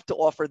we have to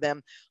offer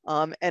them.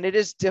 And it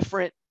is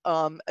different.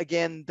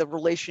 Again, the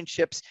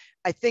relationships,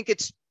 I think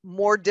it's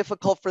more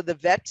difficult for the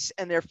vets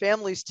and their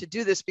families to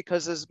do this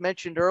because, as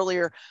mentioned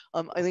earlier,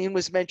 Eileen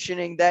was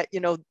mentioning that, you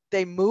know,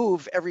 they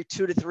move every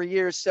 2 to 3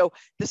 years. So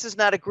this is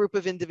not a group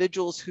of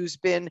individuals who's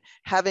been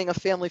having a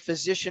family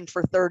physician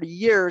for 30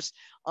 years.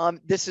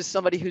 This is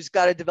somebody who's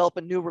got to develop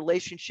a new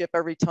relationship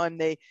every time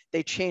they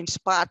change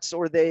spots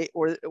or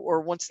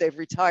once they've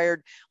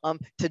retired,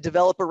 to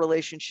develop a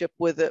relationship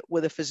with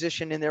a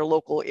physician in their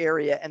local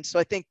area. And so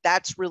I think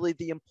that's really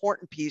the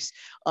important piece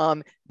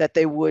that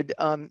they would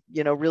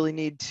you know, really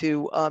need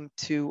to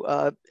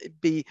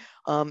be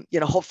you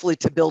know, hopefully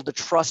to build a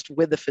trust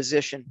with the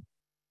physician.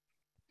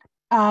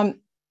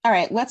 All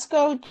right, let's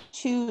go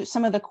to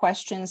some of the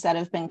questions that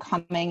have been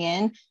coming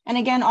in. And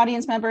again,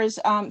 audience members,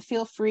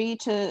 feel free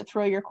to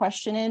throw your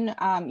question in,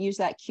 use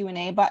that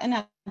Q&A button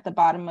at the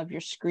bottom of your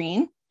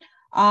screen.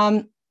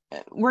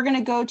 We're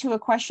gonna go to a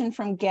question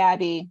from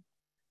Gabby,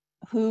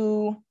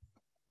 who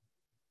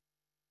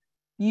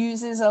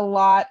uses a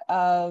lot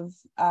of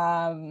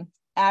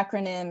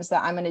acronyms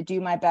that I'm gonna do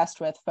my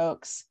best with,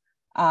 folks.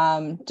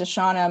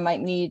 Deshauna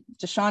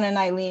and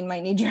Eileen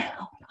might need your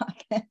help on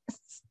this.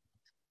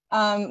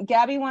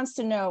 Gabby wants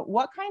to know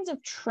what kinds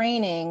of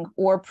training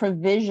or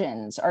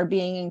provisions are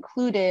being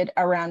included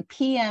around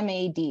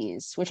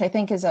PMADs, which I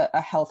think is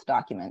a health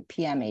document,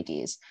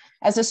 PMADs.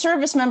 As a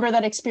service member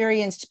that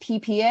experienced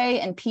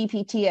PPA and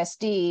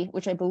PPTSD,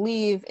 which I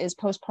believe is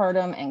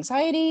postpartum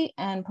anxiety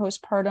and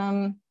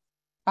postpartum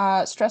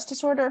stress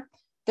disorder,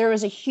 there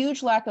was a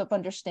huge lack of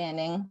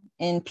understanding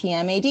in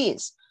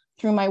PMADs.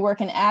 Through my work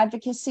in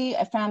advocacy,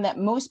 I found that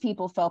most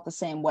people felt the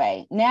same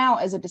way. Now,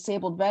 as a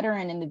disabled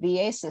veteran in the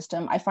VA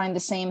system, I find the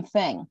same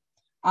thing.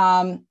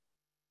 Deshauna,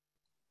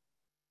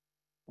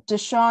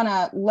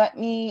 let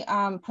me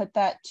put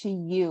that to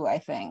you, I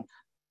think.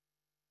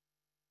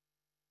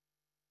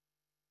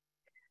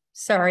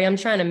 Sorry, I'm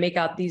trying to make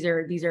out, these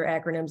are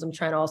acronyms I'm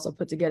trying to also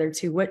put together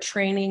too. What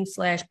training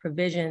 /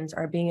 provisions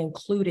are being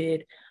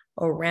included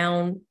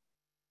around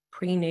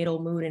prenatal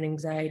mood and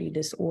anxiety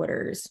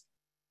disorders?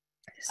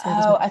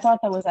 Oh, I thought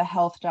that was a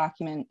health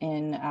document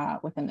in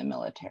within the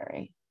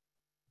military.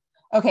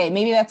 Okay,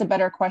 maybe that's a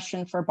better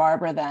question for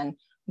Barbara then.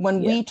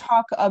 When we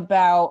talk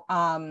about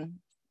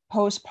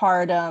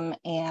postpartum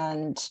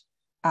and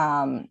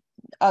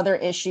other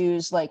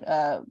issues like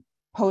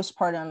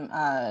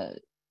postpartum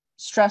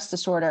stress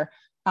disorder,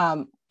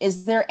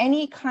 is there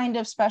any kind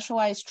of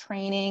specialized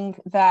training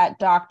that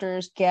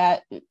doctors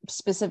get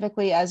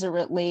specifically as it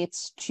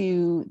relates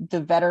to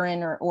the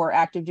veteran or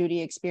active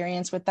duty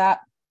experience with that?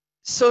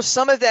 So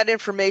some of that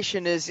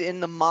information is in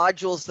the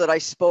modules that I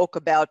spoke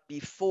about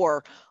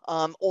before.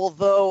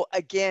 Although,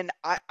 again,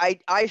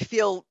 I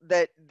feel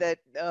that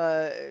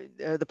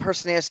the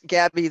person asked,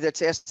 Gabby,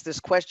 that's asked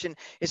this question,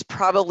 is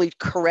probably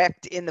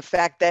correct in the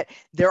fact that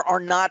there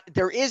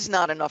is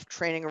not enough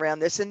training around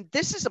this. And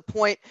this is a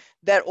point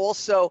that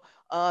also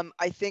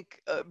I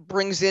think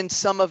brings in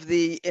some of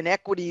the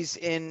inequities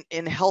in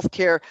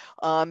healthcare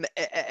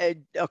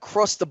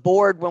across the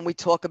board when we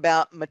talk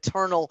about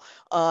maternal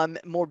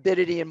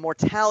morbidity and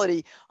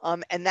mortality.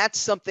 And that's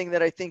something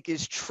that I think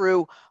is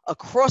true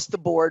across the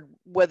board,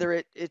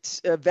 whether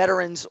it's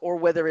veterans or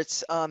whether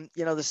it's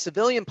you know, the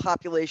civilian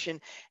population.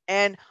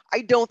 And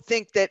I don't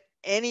think that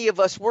any of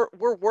us, we're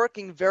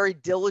working very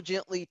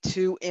diligently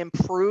to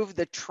improve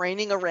the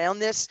training around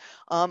this.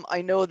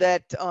 I know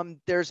that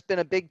there's been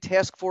a big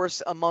task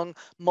force among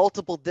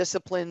multiple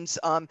disciplines,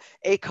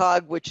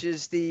 ACOG, which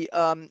is the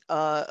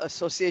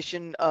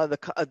association,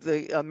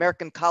 the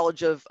American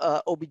College of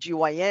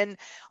OBGYN,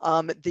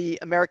 the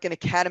American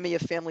Academy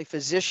of Family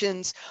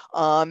Physicians,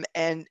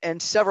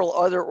 and several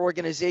other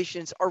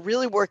organizations are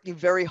really working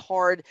very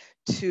hard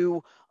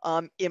to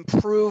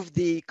improve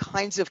the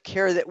kinds of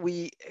care that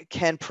we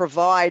can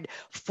provide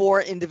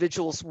for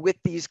individuals with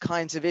these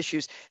kinds of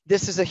issues.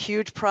 This is a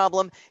huge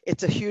problem.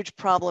 It's a huge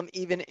problem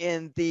even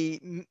in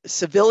the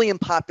civilian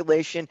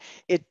population.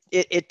 It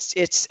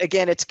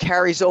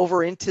carries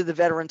over into the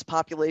veterans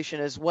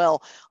population as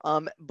well.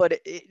 But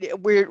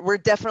we're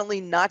definitely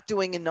not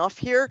doing enough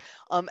here.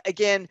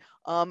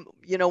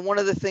 One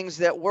of the things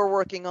that we're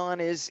working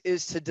on is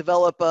to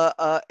develop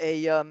to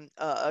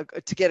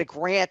get a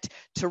grant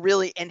to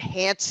really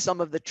enhance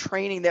some of the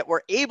training that we're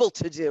able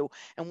to do,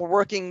 and we're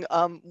working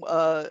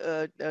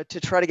to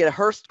try to get a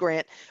HERST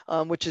grant,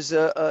 which is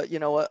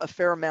a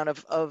fair amount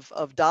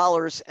of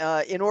dollars,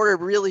 in order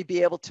to really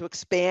be able to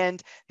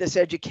expand this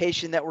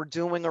education that we're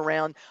doing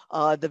around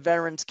the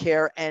veterans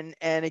care. And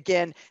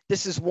again,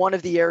 this is one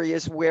of the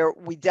areas where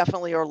we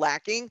definitely are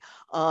lacking.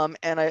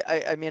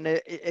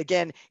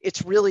 Again,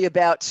 it's really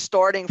about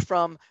starting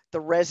from the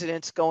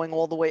residents going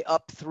all the way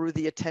up through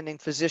the attending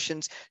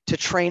physicians to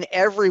train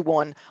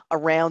everyone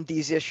around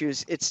these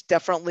issues. It's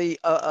definitely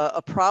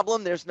a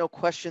problem. There's no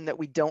question that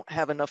we don't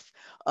have enough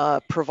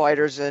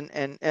providers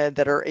and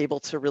that are able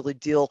to really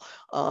deal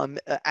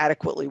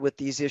adequately with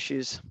these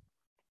issues.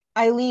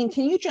 Eileen,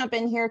 can you jump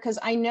in here? Because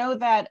I know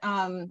that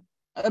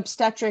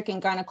obstetric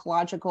and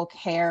gynecological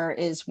care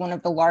is one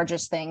of the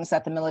largest things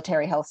that the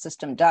military health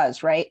system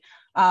does, right?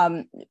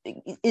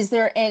 Is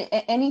there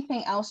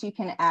anything else you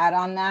can add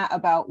on that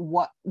about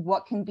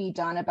what can be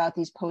done about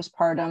these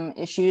postpartum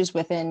issues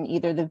within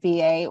either the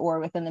VA or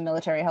within the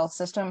military health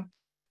system?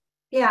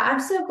 Yeah, I'm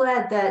so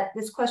glad that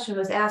this question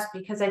was asked,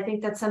 because I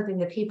think that's something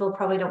that people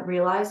probably don't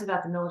realize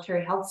about the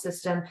military health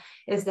system,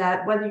 is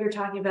that whether you're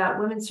talking about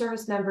women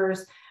service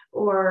members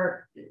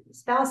or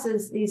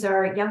spouses, these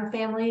are young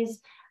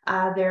families,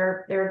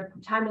 their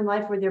time in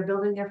life where they're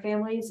building their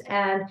families,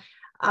 and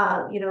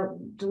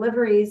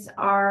deliveries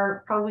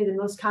are probably the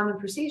most common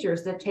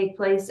procedures that take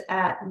place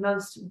at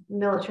most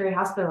military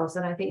hospitals.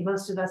 And I think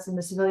most of us in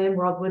the civilian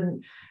world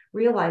wouldn't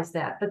realize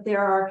that. But there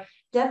are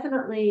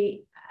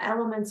definitely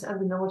elements of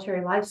the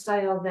military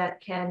lifestyle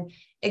that can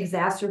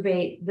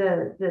exacerbate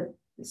the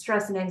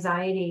stress and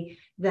anxiety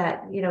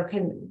that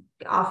can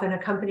often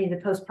accompany the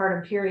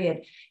postpartum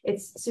period. It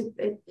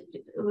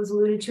was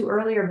alluded to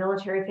earlier,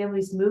 military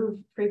families move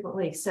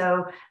frequently.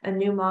 So a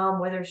new mom,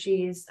 whether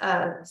she's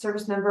a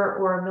service member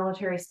or a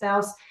military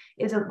spouse,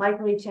 isn't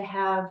likely to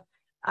have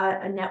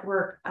a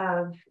network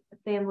of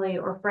family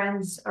or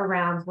friends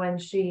around when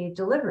she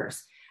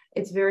delivers.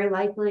 It's very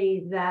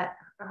likely that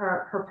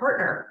her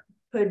partner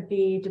could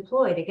be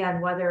deployed.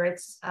 Again, whether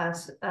it's a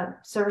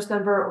service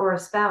member or a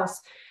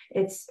spouse,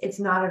 it's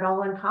not at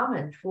all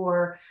uncommon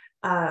for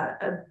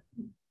a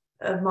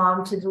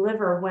mom to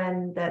deliver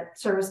when that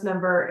service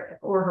member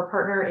or her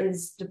partner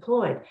is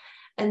deployed.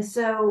 And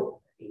so,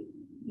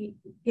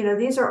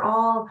 these are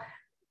all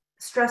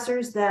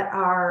stressors that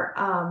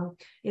are,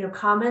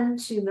 common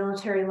to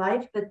military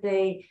life, but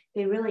they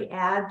really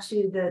add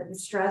to the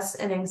stress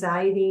and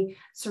anxiety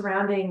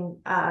surrounding,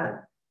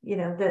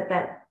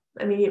 that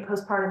immediate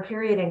postpartum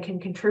period, and can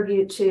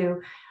contribute to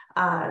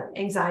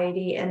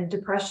anxiety and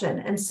depression.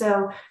 And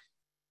so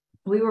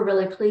we were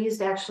really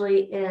pleased,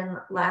 actually, in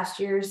last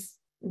year's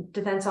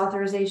defense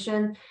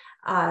authorization.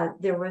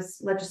 There was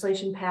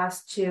legislation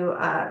passed to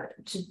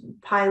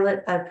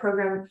pilot a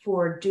program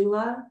for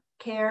doula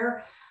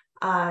care,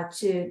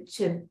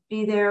 to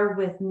be there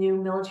with new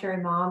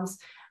military moms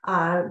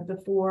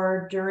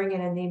before, during,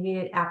 and in the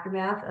immediate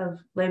aftermath of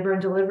labor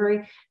and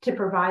delivery, to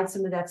provide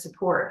some of that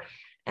support.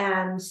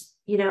 And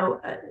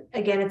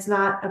again, it's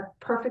not a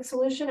perfect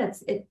solution.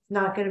 It's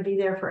not going to be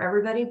there for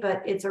everybody,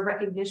 but it's a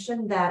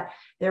recognition that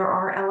there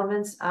are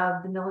elements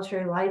of the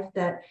military life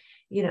that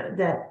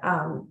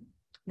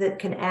that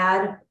can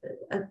add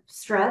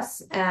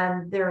stress,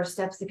 and there are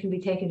steps that can be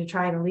taken to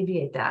try and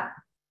alleviate that.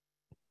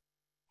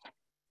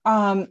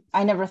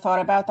 I never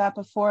thought about that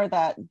before,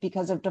 that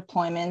because of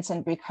deployments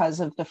and because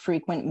of the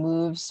frequent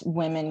moves,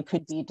 women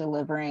could be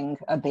delivering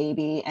a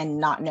baby and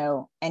not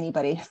know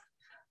anybody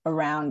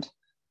around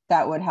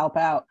that would help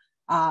out.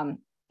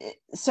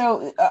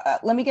 So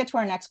let me get to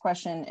our next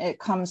question. It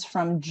comes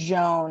from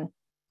Joan.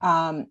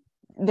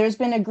 There's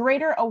been a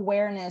greater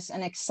awareness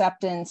and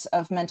acceptance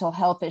of mental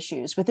health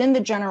issues within the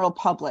general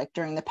public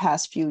during the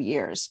past few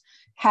years.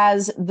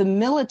 Has the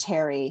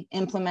military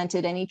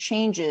implemented any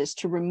changes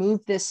to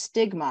remove this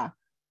stigma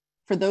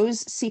for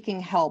those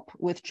seeking help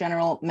with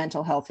general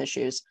mental health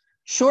issues?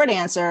 Short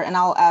answer, and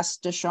I'll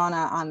ask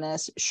Deshauna on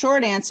this.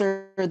 Short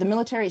answer, the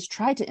military has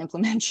tried to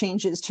implement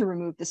changes to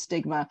remove the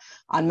stigma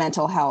on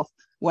mental health.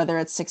 Whether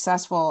it's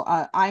successful,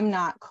 I'm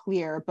not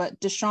clear. But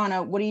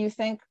Deshauna, what do you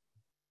think?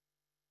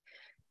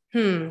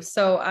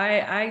 So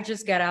I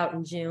just got out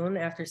in June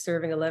after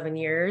serving 11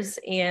 years.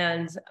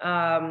 And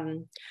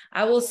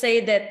I will say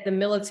that the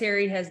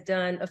military has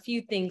done a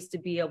few things to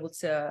be able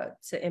to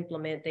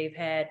implement. They've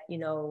had,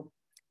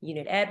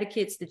 unit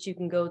advocates that you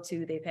can go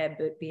to. They've had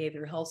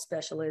behavioral health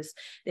specialists.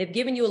 They've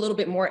given you a little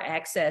bit more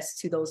access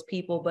to those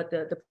people, but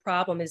the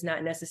problem is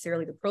not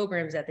necessarily the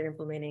programs that they're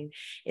implementing.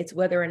 It's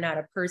whether or not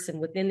a person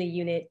within the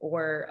unit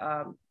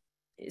or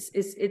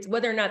it's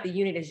whether or not the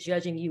unit is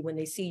judging you when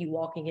they see you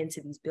walking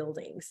into these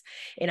buildings.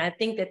 And I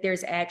think that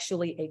there's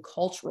actually a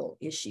cultural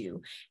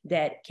issue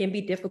that can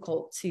be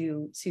difficult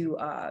to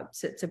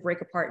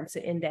break apart and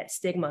to end that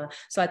stigma.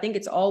 So I think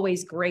it's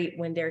always great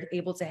when they're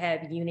able to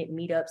have unit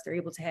meetups, they're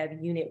able to have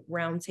unit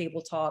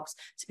roundtable talks,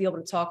 to be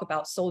able to talk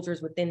about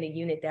soldiers within the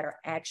unit that are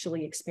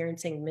actually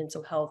experiencing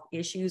mental health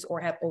issues or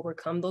have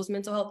overcome those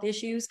mental health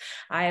issues.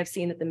 I have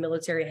seen that the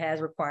military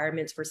has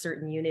requirements for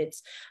certain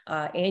units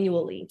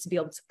annually to be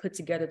able to put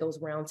together those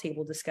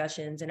roundtable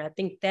discussions. And I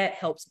think that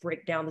helps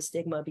break down the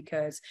stigma,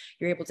 because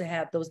you're able to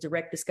have those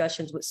direct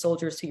discussions with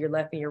soldiers to your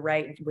left and your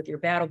right, with your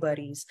battle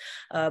buddies.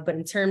 But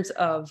in terms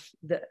of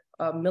the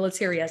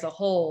military as a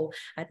whole,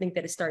 I think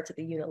that it starts at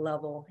the unit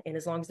level. And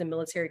as long as the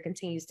military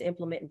continues to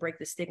implement and break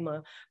the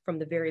stigma from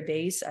the very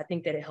base, I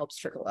think that it helps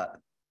trickle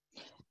up.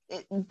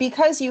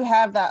 Because you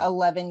have that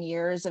 11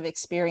 years of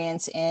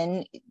experience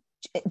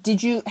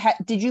did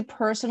you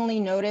personally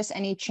notice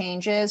any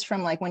changes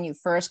from like when you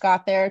first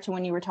got there to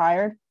when you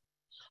retired?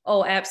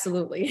 Oh,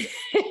 absolutely.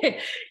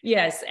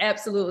 Yes,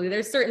 absolutely.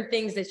 There's certain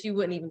things that you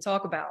wouldn't even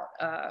talk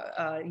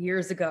about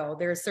years ago.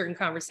 There are certain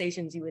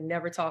conversations you would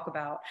never talk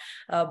about.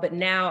 But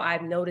now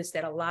I've noticed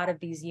that a lot of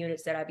these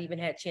units that I've even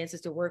had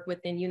chances to work with,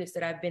 in units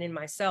that I've been in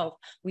myself,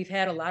 we've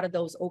had a lot of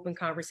those open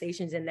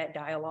conversations in that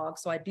dialogue.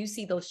 So I do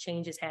see those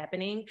changes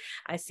happening.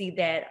 I see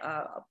that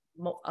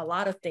a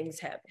lot of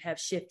things have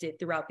shifted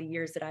throughout the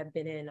years that I've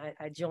been in.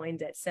 I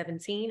joined at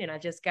 17 and I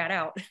just got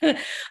out.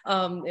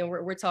 And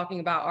we're talking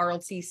about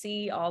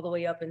ROTC all the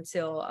way up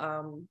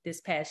until this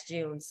past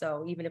June.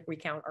 So even if we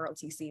count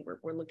ROTC,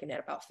 we're looking at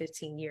about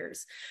 15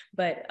 years.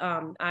 But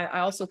I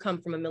also come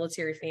from a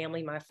military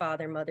family. My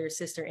father, mother,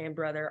 sister, and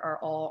brother are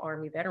all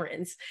Army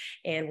veterans.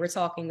 And we're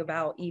talking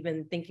about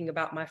even thinking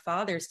about my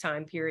father's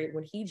time period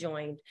when he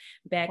joined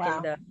back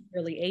in the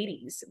early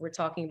 80s. We're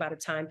talking about a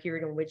time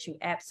period in which you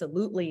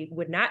absolutely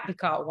would not be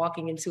caught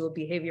walking into a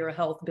behavioral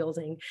health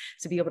building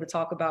to be able to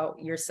talk about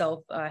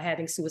yourself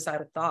having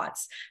suicidal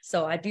thoughts.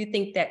 So I do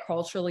think that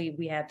culturally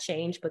we have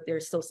changed, but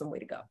there's still some way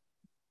to go.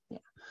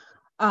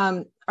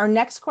 Yeah. Our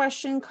next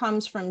question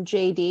comes from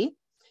JD.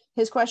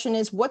 His question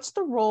is, what's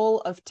the role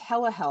of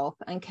telehealth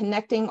and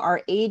connecting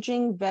our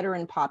aging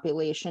veteran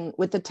population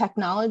with the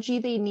technology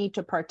they need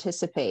to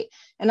participate?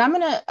 And I'm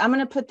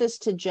gonna put this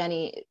to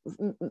Jenny.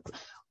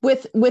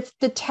 With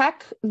the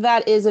tech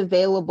that is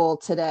available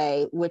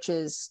today, which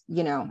is,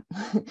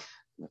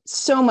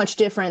 so much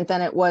different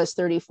than it was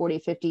 30, 40,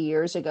 50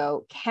 years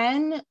ago,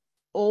 can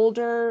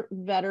older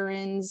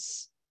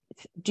veterans,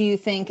 do you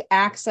think,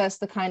 access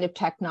the kind of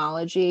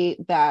technology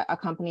that a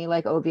company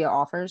like Ovia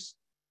offers?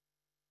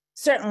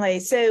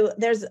 Certainly. So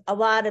there's a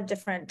lot of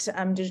different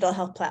digital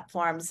health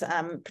platforms,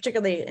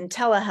 particularly in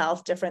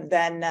telehealth, different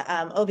than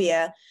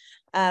Ovia.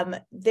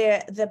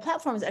 The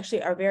platforms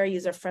actually are very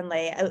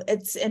user-friendly.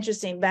 It's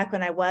interesting, back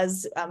when I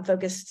was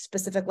focused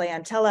specifically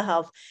on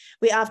telehealth,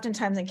 we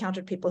oftentimes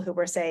encountered people who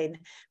were saying,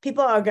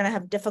 people are going to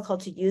have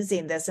difficulty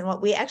using this. And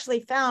what we actually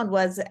found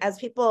was, as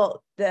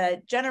people,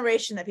 the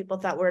generation that people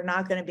thought were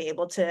not going to be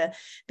able to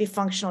be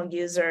functional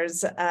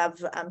users of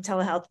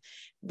telehealth,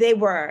 they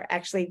were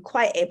actually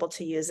quite able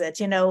to use it.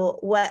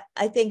 What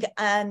I think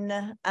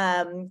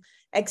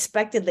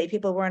unexpectedly,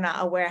 people were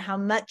not aware how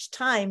much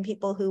time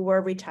people who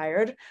were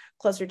retired,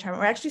 close to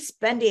retirement, were actually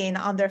spending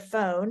on their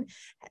phone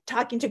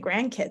talking to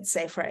grandkids,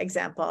 say, for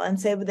example.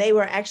 And so they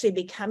were actually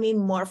becoming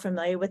more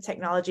familiar with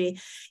technology.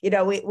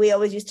 We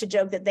always used to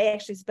joke that they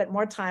actually spent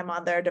more time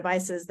on their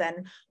devices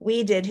than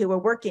we did, who were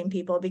working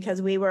people,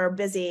 because we were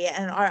busy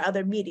in our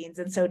other meetings,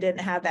 and so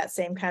didn't have that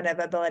same kind of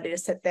ability to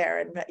sit there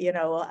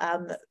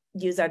and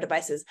use our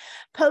devices.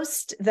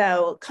 Post,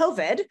 though,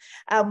 COVID,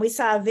 we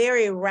saw a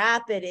very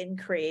rapid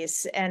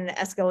increase and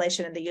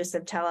escalation in the use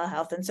of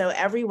telehealth. And so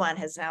everyone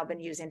has now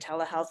been using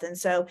telehealth. And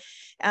so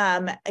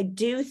I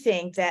do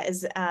think that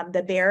is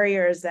the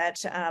barriers that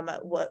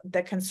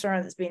the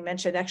concern that's being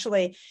mentioned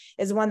actually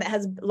is one that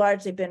has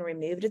largely been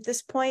removed at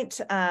this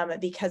point,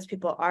 because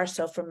people are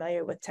so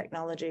familiar with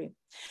technology.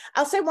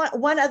 I'll say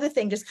one other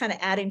thing, just kind of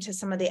adding to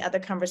some of the other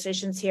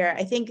conversations here.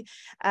 I think,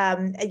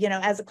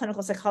 as a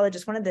clinical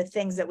psychologist, one of the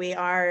things that we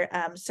are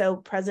so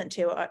present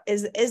to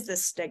is the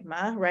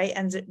stigma, right?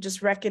 And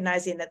just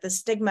recognizing that the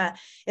stigma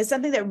is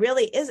something that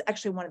really is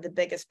actually one of the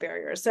biggest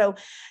barriers. So,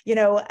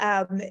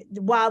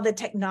 while the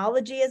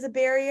technology is a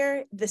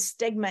barrier, the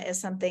stigma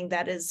is something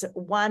that is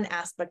one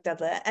aspect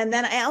of it. And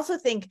then I also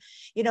think,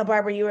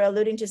 Barbara, you were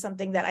alluding to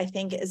something that I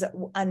think is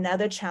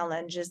another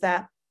challenge, is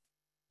that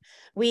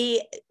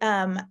we,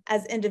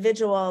 as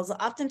individuals,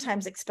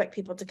 oftentimes expect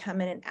people to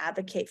come in and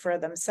advocate for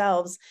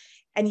themselves.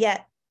 And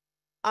yet,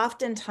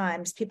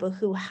 oftentimes, people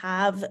who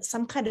have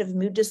some kind of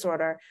mood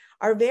disorder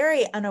are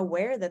very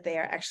unaware that they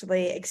are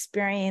actually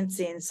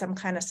experiencing some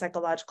kind of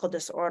psychological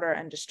disorder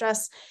and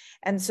distress.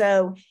 And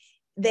so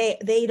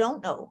they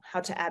don't know how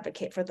to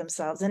advocate for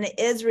themselves, and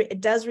it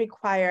does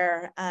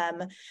require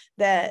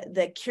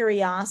the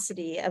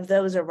curiosity of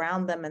those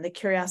around them and the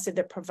curiosity of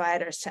the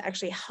providers to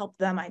actually help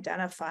them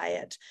identify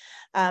it.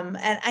 And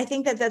I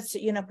think that that's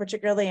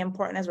particularly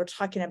important as we're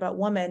talking about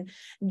women.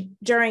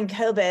 During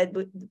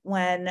COVID,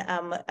 when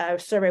a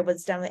survey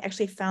was done, they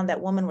actually found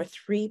that women were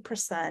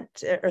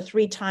 3% or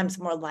 3 times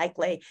more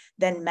likely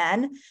than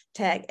men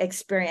to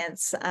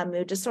experience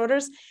mood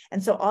disorders.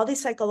 And so all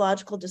these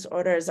psychological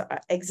disorders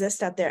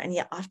exist out there, and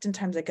yet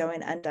oftentimes are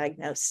going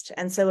undiagnosed.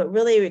 And so it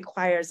really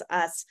requires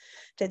us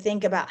to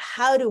think about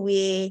how do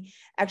we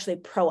actually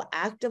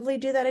proactively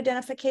do that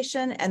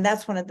identification. And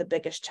that's one of the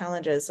biggest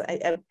challenges.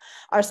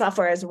 Our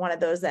software is one of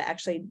those that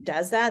actually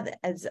does that.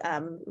 It's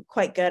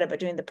quite good about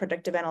doing the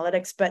predictive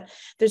analytics, but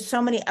there's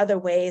so many other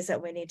ways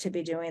that we need to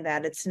be doing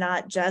that. It's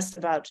not just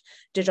about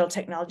digital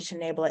technology to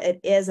enable it. It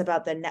is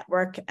about the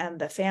network and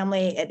the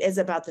family. It is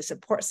about the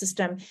support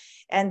system.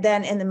 And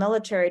then in the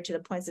military, to the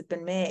points that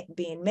have been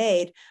being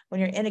made, when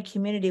you're in a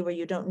community where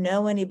you don't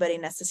know anybody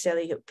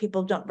necessarily,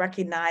 people don't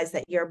recognize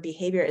that your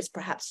behavior is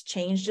perhaps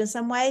changed in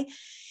some way,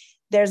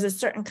 there's a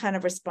certain kind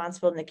of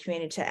responsibility in the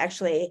community to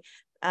actually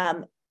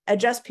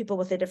address people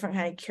with a different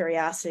kind of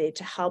curiosity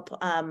to help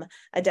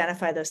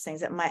identify those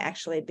things that might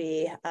actually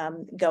be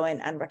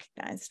going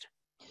unrecognized.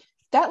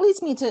 That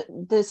leads me to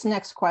this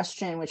next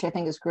question, which I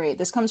think is great.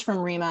 This comes from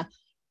Rima.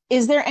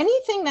 Is there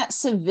anything that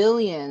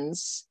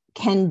civilians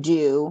can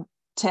do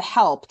to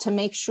help to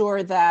make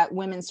sure that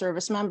women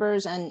service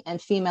members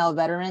and female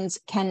veterans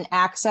can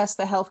access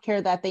the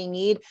healthcare that they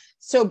need?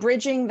 So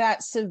bridging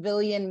that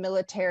civilian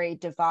military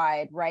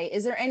divide, right?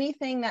 Is there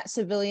anything that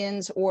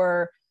civilians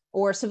or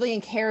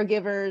civilian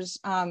caregivers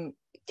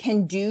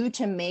can do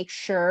to make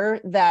sure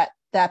that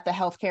the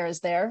healthcare is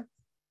there?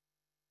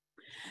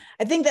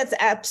 I think that's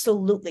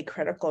absolutely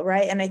critical,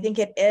 right? And I think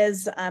it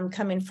is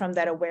coming from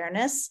that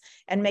awareness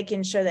and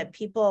making sure that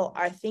people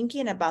are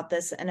thinking about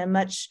this in a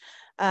much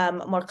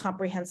more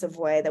comprehensive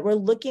way, that we're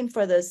looking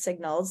for those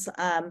signals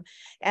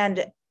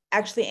and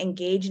actually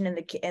engaging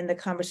in the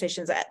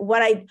conversations.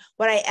 What I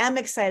am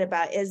excited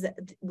about is that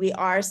we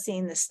are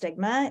seeing the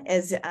stigma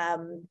as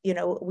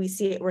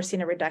we're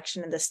seeing a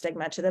reduction in the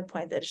stigma to the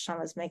point that Sean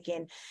was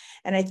making,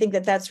 and I think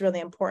that that's really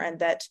important,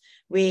 that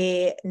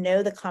we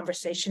know the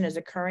conversation is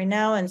occurring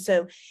now. And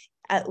so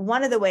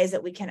one of the ways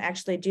that we can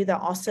actually do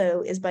that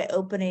also is by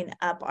opening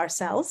up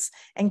ourselves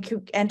and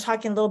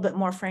talking a little bit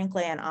more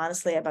frankly and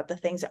honestly about the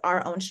things,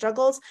 our own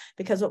struggles,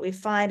 because what we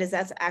find is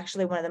that's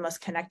actually one of the most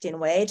connecting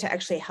way to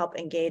actually help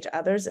engage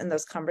others in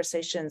those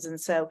conversations.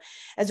 And so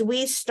as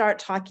we start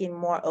talking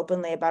more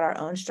openly about our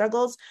own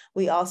struggles,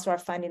 we also are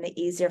finding it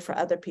easier for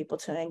other people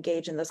to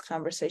engage in those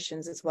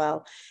conversations as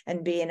well,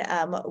 and being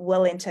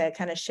willing to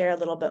kind of share a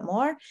little bit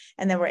more.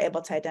 And then we're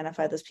able to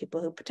identify those people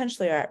who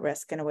potentially are at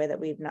risk in a way that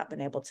we've not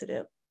been able to do.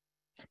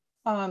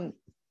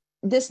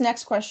 This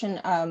next question,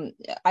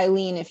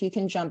 Eileen, if you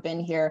can jump in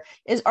here,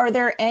 are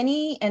there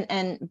any,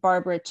 and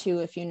Barbara too,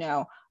 if you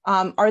know,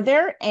 are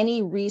there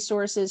any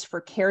resources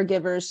for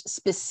caregivers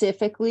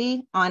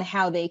specifically on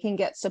how they can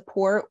get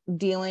support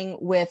dealing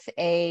with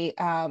a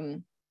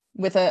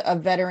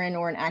veteran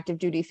or an active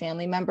duty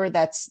family member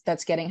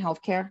that's getting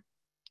healthcare?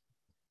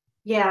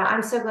 Yeah,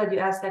 I'm so glad you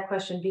asked that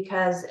question,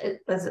 because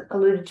it was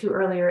alluded to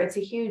earlier. It's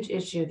a huge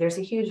issue. There's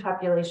a huge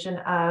population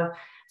of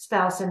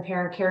spouse and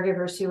parent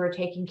caregivers who are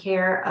taking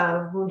care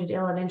of wounded,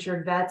 ill, and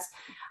injured vets.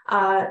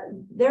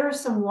 There are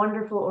some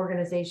wonderful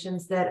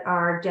organizations that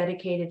are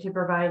dedicated to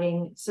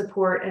providing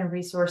support and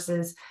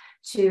resources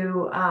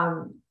to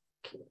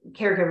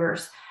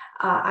caregivers.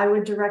 I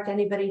would direct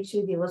anybody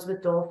to the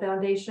Elizabeth Dole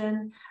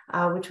Foundation,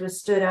 which was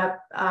stood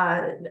up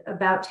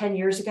about 10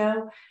 years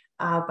ago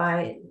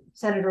by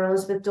Senator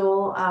Elizabeth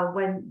Dole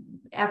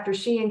after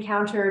she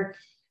encountered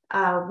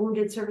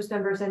wounded service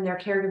members and their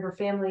caregiver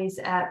families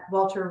at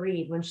Walter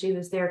Reed when she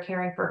was there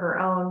caring for her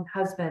own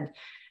husband.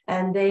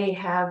 And they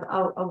have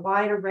a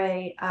wide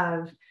array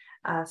of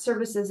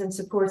services and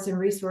supports and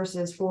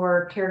resources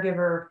for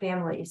caregiver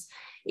families.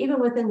 Even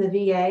within the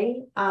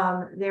VA,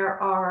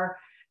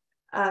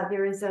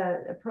 there is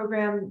a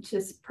program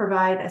to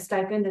provide a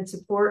stipend and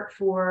support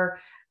for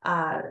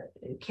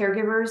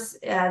caregivers.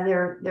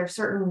 There are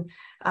certain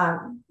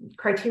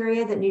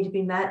criteria that need to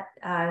be met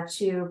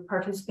to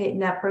participate in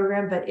that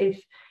program. But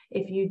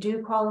if you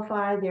do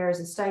qualify, there is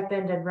a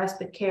stipend and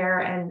respite care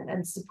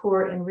and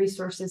support and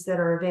resources that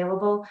are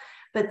available.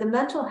 But the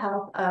mental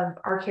health of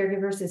our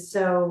caregivers is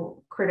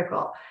so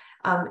critical.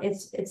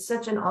 It's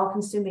such an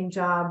all-consuming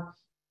job.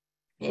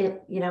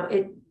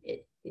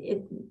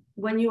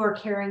 When you are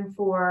caring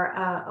for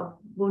a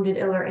wounded,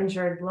 ill, or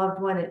injured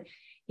loved one,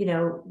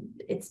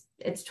 it's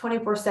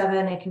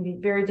 24/7. It can be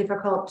very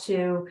difficult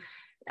to,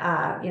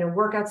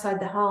 work outside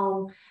the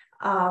home.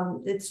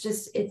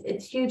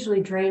 It's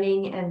hugely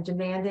draining and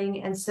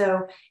demanding. And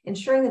so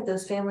ensuring that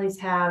those families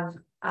have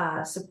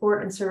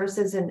support and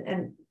services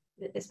and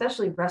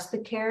especially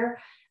respite care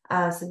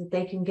so that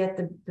they can get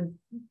the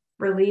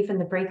relief and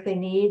the break they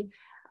need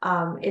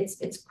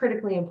it's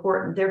critically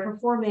important. They're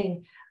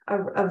performing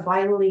a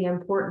vitally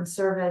important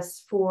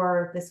service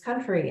for this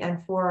country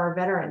and for our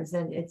veterans,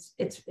 and it's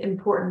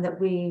important that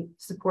we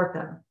support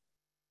them.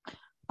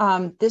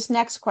 This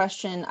next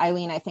question,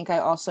 Eileen, I think I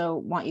also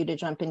want you to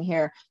jump in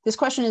here. This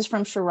question is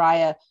from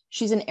Shariah.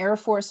 She's an Air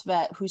Force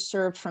vet who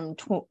served from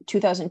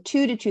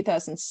 2002 to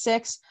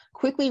 2006,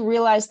 quickly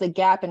realized the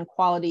gap in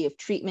quality of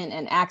treatment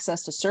and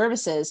access to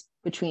services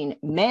between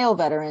male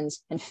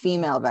veterans and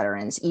female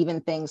veterans,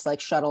 even things like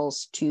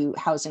shuttles to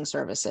housing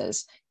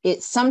services.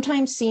 It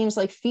sometimes seems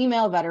like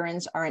female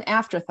veterans are an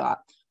afterthought.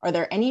 Are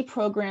there any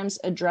programs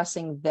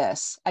addressing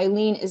this?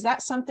 Eileen, is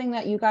that something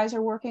that you guys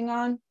are working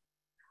on?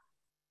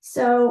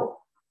 So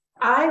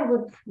I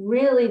would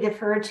really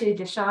defer to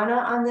Deshauna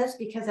on this,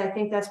 because I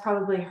think that's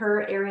probably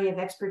her area of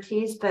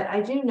expertise. But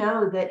I do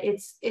know that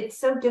it's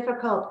so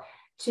difficult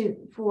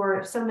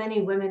for so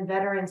many women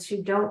veterans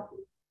who don't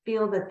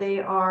feel that they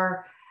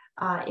are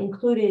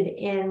included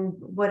in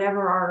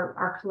whatever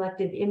our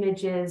collective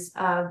image is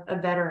of a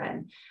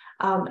veteran.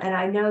 And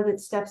I know that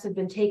steps have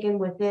been taken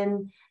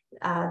within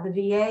the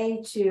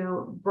VA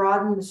to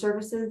broaden the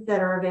services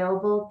that are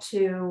available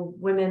to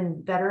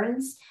women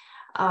veterans.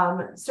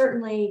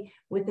 Certainly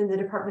within the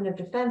Department of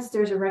Defense,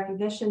 there's a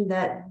recognition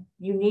that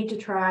you need to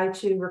try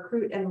to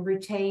recruit and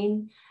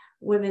retain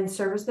women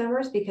service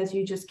members, because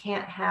you just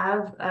can't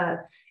have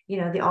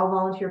the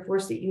all-volunteer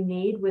force that you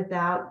need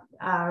without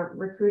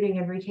recruiting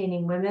and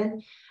retaining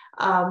women.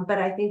 But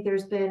I think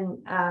there's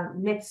been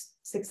mixed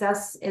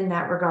success in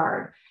that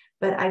regard.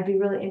 But I'd be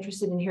really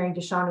interested in hearing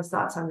Deshauna's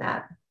thoughts on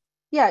that.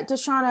 Yeah,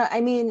 Deshauna,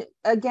 I mean,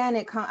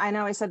 again, I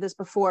know I said this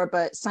before,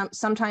 but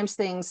sometimes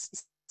things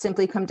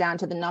simply come down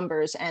to the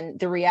numbers, and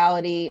the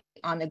reality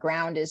on the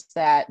ground is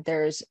that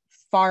there's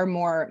far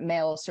more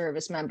male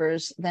service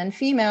members than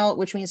female,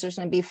 which means there's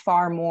going to be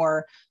far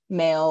more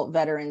male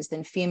veterans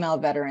than female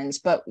veterans.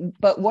 But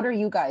what are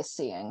you guys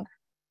seeing?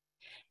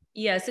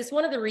 Yes, it's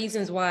one of the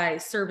reasons why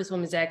Service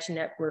Women's Action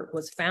Network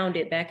was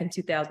founded back in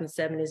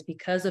 2007, is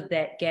because of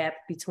that gap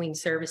between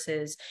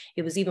services.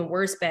 It was even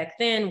worse back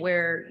then,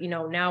 where,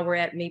 now we're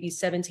at maybe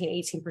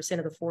 17, 18%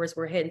 of the force.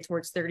 We're heading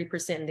towards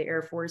 30% in the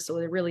Air Force. So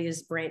it really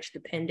is branch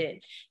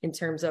dependent in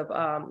terms of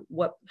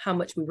how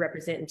much we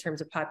represent in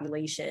terms of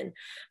population.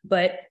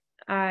 But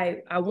I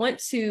want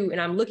to,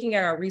 and I'm looking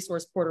at our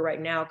resource portal right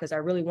now, because I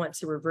really want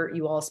to revert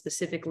you all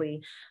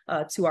specifically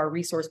to our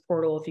resource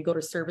portal. If you go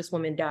to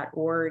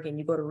servicewomen.org and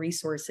you go to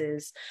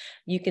resources,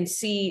 you can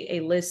see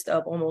a list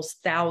of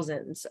almost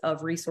thousands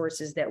of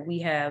resources that we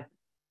have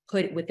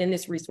put within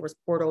this resource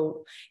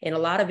portal. And a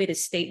lot of it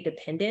is state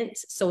dependent.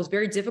 So it's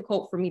very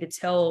difficult for me to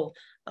tell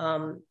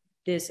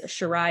this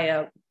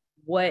Shariah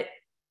what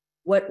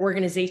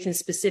organizations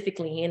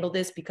specifically handle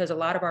this, because a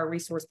lot of our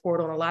resource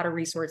portal and a lot of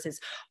resources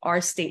are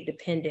state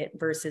dependent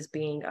versus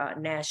being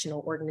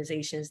national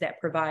organizations that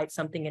provide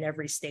something in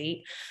every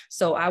state.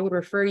 So I would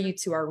refer you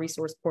to our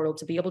resource portal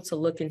to be able to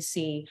look and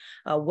see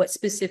what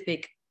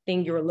specific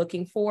thing you're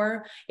looking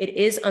for. It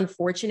is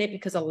unfortunate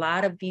because a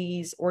lot of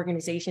these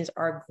organizations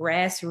are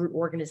grassroots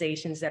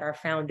organizations that are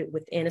founded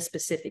within a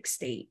specific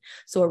state.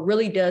 So it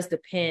really does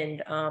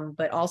depend,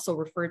 but also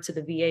refer to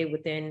the VA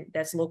within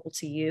that's local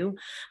to you.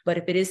 But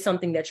if it is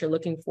something that you're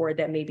looking for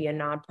that may be a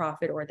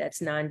nonprofit or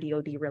that's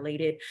non-DoD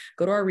related,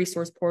 go to our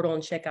resource portal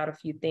and check out a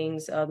few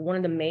things. One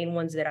of the main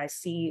ones that I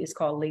see is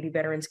called Lady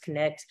Veterans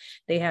Connect.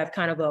 They have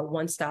kind of a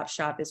one-stop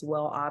shop as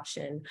well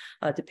option,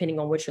 depending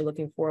on what you're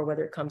looking for,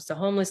 whether it comes to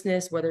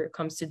homelessness, whether it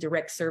comes to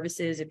direct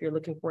services, if you're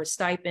looking for a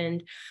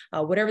stipend,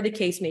 whatever the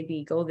case may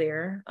be, go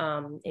there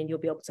and you'll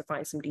be able to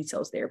find some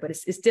details there. But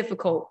it's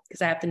difficult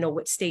because I have to know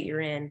what state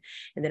you're in,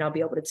 and then I'll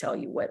be able to tell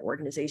you what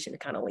organization to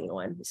kind of lean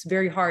on. It's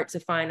very hard to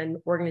find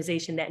an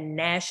organization that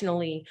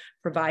nationally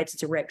provides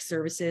direct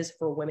services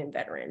for women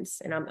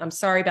veterans. And I'm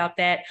sorry about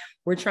that.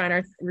 We're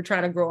trying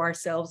to grow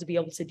ourselves to be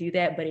able to do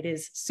that, but it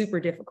is super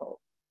difficult.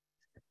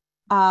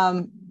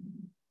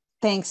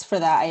 Thanks for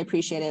that. I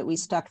appreciate it. We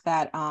stuck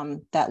that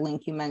that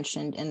link you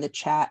mentioned in the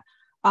chat.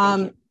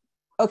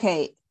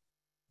 Okay.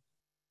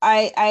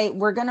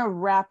 We're going to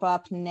wrap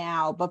up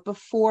now, but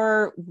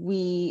before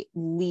we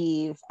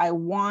leave, I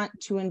want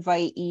to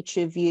invite each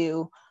of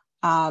you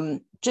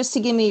just to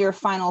give me your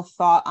final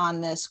thought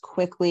on this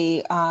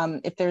quickly.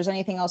 If there's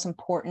anything else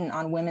important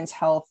on women's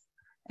health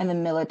and the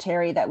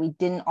military that we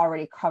didn't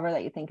already cover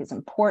that you think is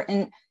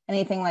important,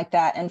 anything like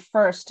that. And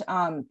first,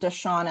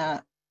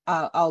 Deshauna,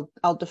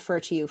 I'll defer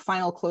to you.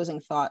 Final closing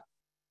thought.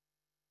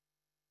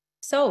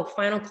 So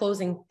final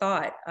closing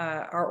thought,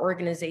 our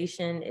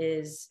organization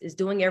is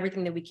doing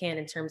everything that we can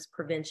in terms of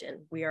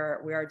prevention. We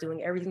are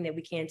doing everything that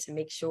we can to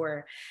make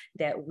sure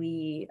that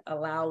we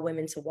allow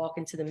women to walk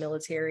into the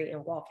military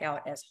and walk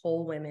out as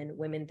whole women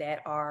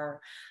that are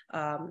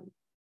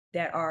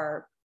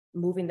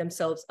moving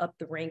themselves up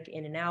the rank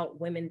in and out,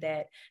 women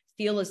that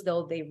feel as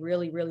though they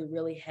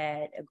really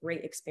had a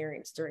great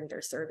experience during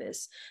their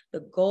service. The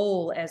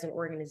goal as an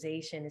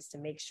organization is to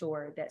make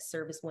sure that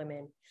service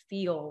women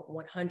feel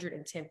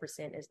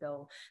 110% as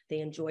though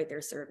they enjoyed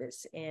their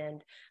service.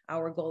 And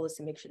our goal is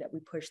to make sure that we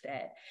push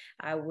that.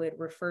 I would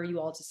refer you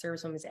all to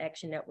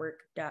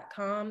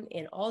servicewomensactionnetwork.com.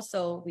 And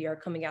also we are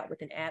coming out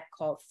with an app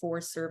called For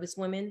Service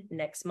Women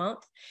next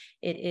month.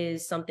 It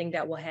is something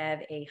that will have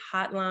a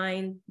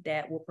hotline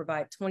that will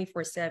provide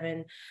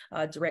 24/7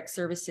 direct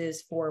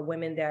services for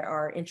women that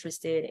are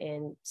interested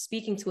in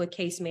speaking to a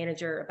case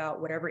manager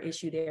about whatever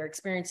issue they're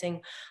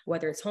experiencing,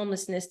 whether it's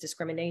homelessness,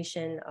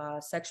 discrimination,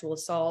 sexual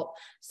assault,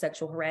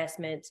 sexual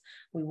harassment.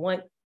 We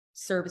want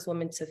service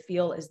women to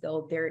feel as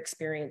though their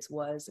experience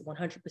was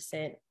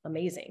 100%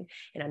 amazing.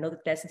 And I know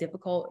that that's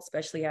difficult,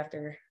 especially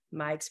after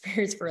my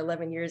experience for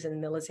 11 years in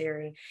the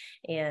military.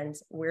 And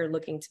we're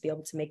looking to be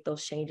able to make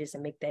those changes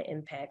and make that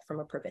impact from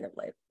a preventive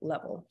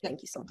level.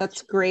 Thank you so much.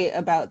 That's great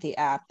about the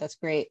app. That's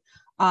great.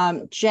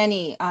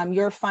 Jenny,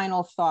 your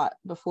final thought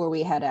before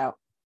we head out.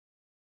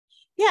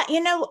 Yeah,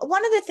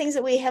 one of the things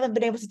that we haven't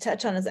been able to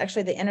touch on is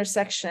actually the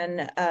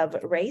intersection of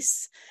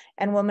race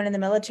and women in the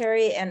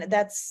military. And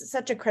that's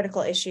such a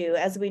critical issue,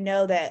 as we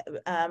know that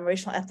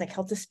racial and ethnic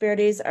health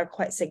disparities are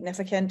quite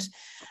significant.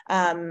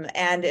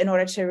 And in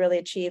order to really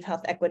achieve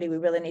health equity, we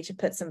really need to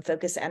put some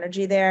focused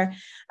energy there.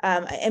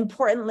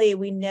 Importantly,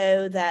 we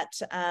know that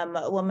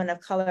women of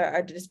color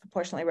are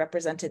disproportionately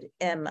represented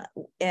in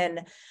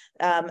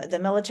the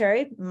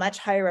military, much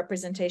higher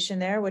representation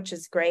there, which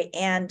is great.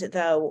 And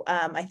though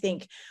I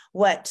think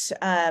what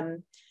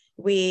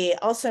we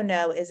also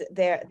know is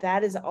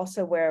that is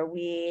also where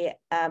we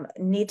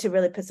need to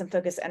really put some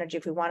focused energy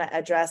if we want to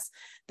address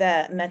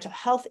the mental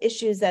health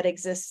issues that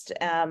exist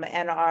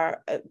and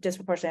are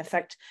disproportionately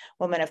affect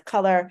women of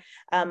color.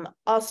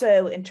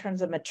 Also, in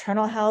terms of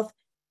maternal health,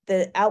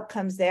 the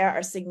outcomes there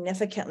are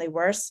significantly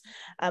worse.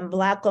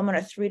 Black women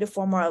are 3 to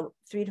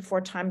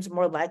 4 times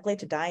more likely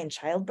to die in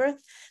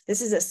childbirth.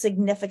 This is a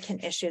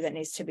significant issue that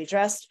needs to be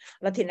addressed.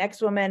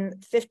 Latinx women,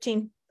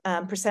 15%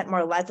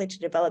 more likely to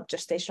develop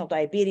gestational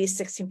diabetes,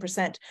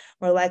 16%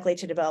 more likely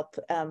to develop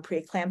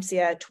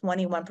preeclampsia,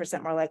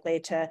 21% more likely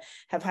to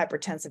have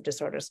hypertensive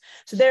disorders.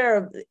 So there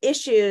are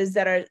issues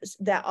that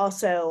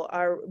also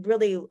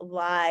really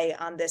lie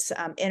on this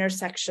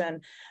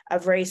intersection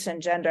of race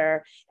and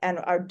gender, and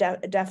are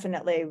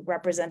definitely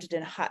represented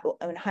in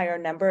higher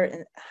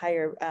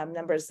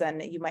numbers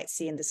than you might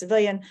see in the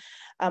civilian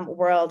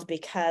world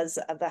because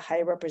of the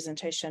high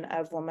representation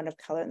of women of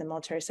color in the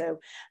military. So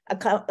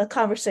a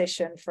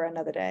conversation for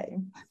another day.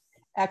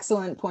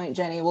 Excellent point,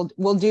 Jenny.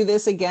 We'll do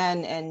this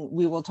again and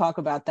we will talk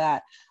about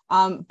that.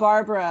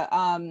 Barbara,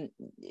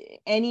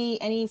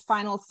 any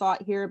final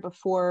thought here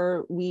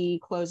before we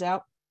close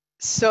out?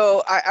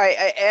 So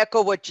I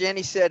echo what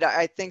Jenny said.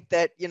 I think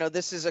that,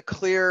 this is a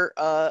clear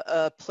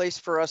place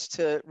for us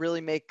to really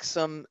make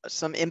some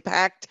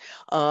impact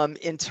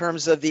in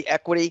terms of the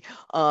equity.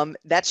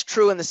 That's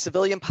true in the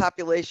civilian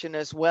population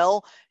as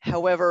well.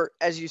 However,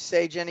 as you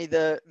say, Jenny,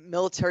 the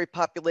military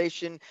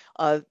population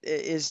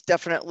is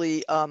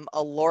definitely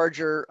a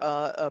larger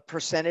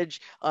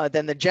percentage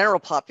than the general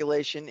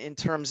population in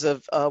terms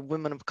of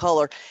women of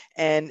color.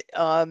 And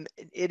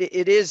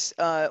it is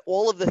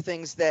all of the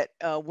things that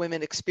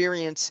women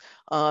experience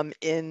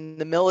in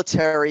the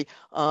military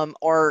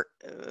are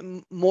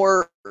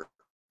more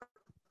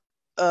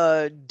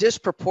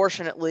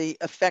disproportionately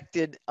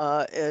affected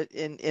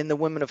in the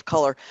women of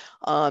color.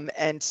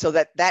 And so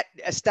that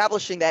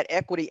establishing that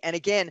equity. And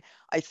again,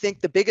 I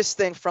think the biggest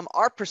thing from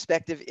our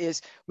perspective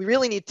is we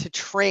really need to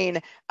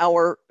train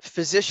our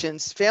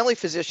physicians, family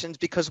physicians,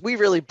 because we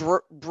really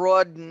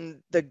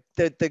broaden the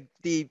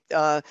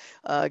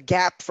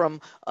gap from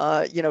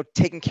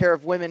taking care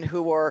of women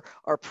who are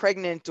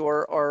pregnant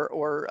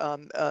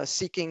or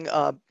seeking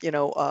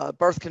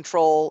birth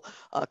control,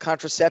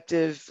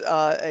 contraceptive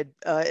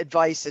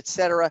advice,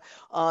 etc.,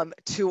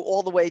 to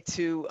all the way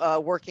to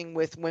working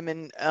with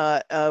women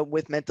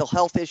with mental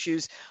health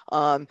issues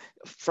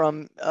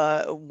from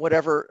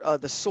whatever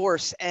the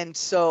source. And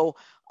so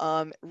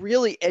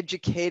really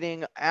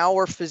educating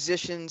our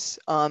physicians,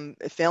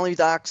 family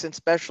docs, and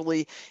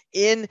especially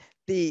in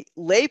the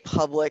lay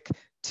public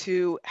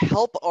to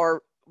help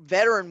our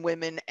veteran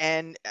women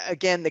and,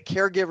 again, the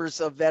caregivers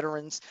of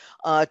veterans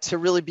to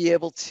really be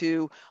able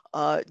to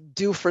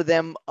do for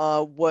them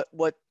what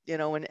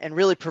and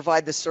really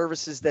provide the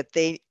services that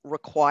they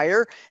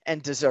require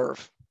and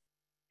deserve.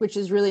 Which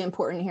is really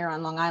important here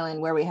on Long Island,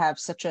 where we have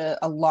such a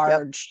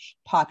large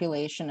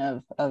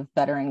population of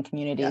veteran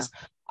communities.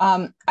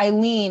 Yeah.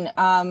 Eileen,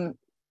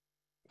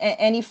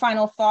 any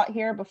final thought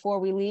here before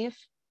we leave?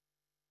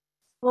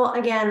 Well,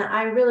 again,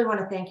 I really want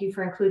to thank you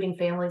for including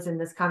families in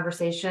this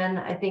conversation.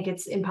 I think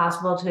it's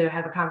impossible to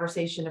have a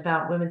conversation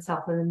about women's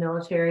health in the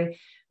military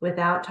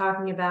without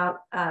talking about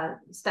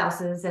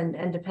spouses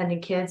and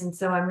dependent kids. And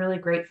so I'm really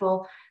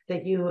grateful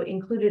that you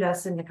included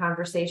us in the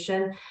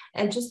conversation.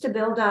 And just to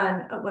build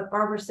on what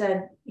Barbara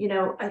said,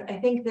 I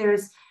think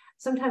there's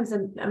sometimes a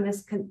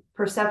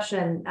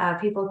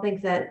misperception. People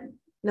think that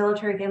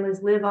military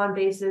families live on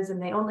bases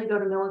and they only go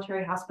to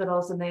military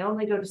hospitals and they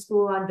only go to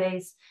school on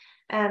base.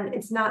 And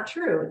it's not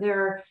true. There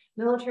are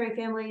military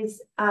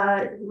families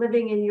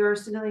living in your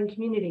civilian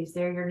communities.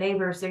 They're your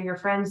neighbors, they're your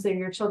friends, they're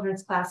your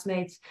children's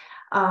classmates.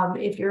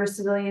 If you're a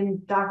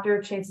civilian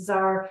doctor, chances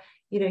are,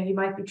 you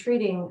might be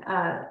treating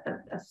a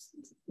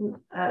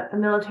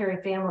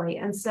military family.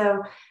 And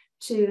so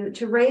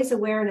to raise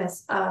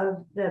awareness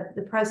of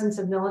the presence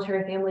of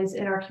military families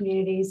in our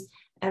communities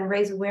and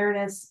raise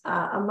awareness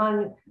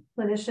among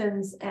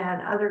clinicians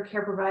and other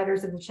care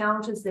providers of the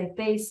challenges they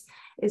face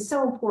is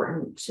so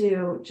important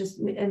to just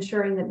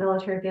ensuring that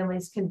military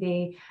families can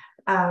be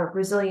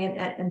resilient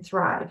and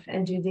thrive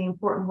and do the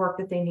important work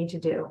that they need to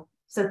do.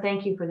 So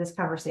thank you for this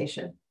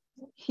conversation.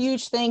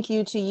 Huge thank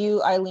you to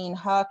you, Eileen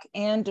Huck,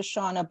 and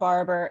Deshauna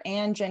Barber,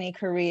 and Jenny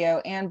Carrillo,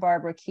 and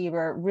Barbara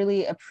Kieber.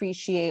 Really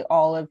appreciate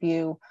all of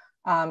you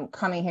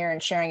coming here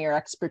and sharing your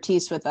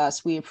expertise with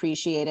us. We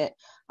appreciate it.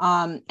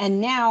 And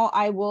now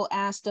I will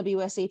ask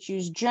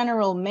WSHU's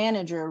General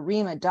Manager,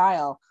 Rima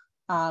Dial,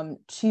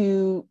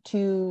 to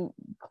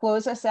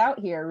close us out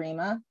here,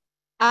 Rima.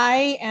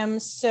 I am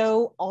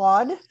so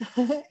awed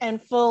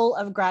and full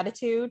of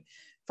gratitude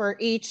for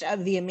each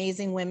of the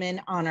amazing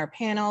women on our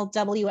panel.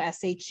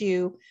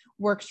 WSHU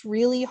works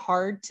really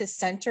hard to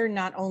center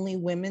not only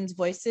women's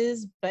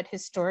voices, but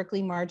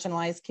historically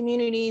marginalized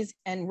communities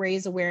and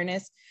raise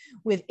awareness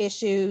with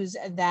issues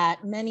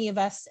that many of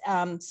us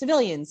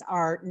civilians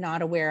are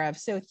not aware of.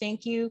 So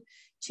thank you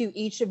to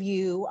each of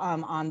you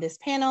on this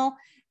panel.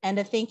 And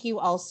a thank you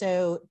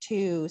also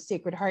to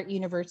Sacred Heart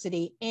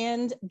University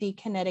and the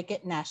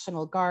Connecticut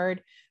National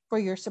Guard for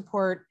your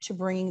support to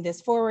bringing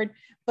this forward.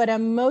 But a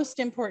most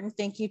important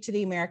thank you to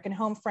the American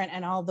Homefront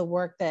and all the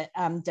work that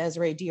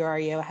Desiree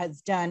D'Iorio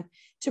has done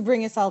to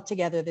bring us all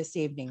together this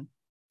evening.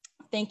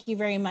 Thank you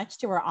very much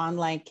to our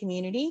online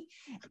community.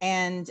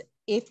 And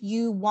if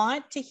you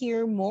want to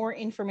hear more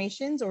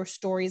information or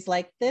stories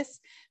like this,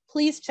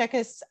 please check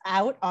us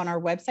out on our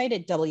website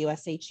at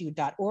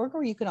wshu.org,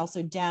 or you can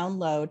also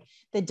download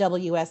the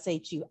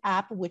WSHU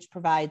app, which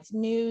provides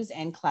news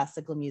and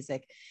classical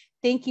music.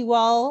 Thank you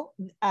all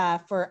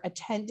for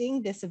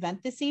attending this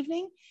event this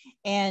evening,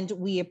 and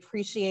we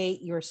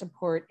appreciate your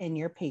support and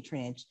your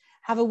patronage.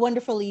 Have a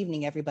wonderful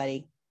evening,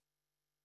 everybody.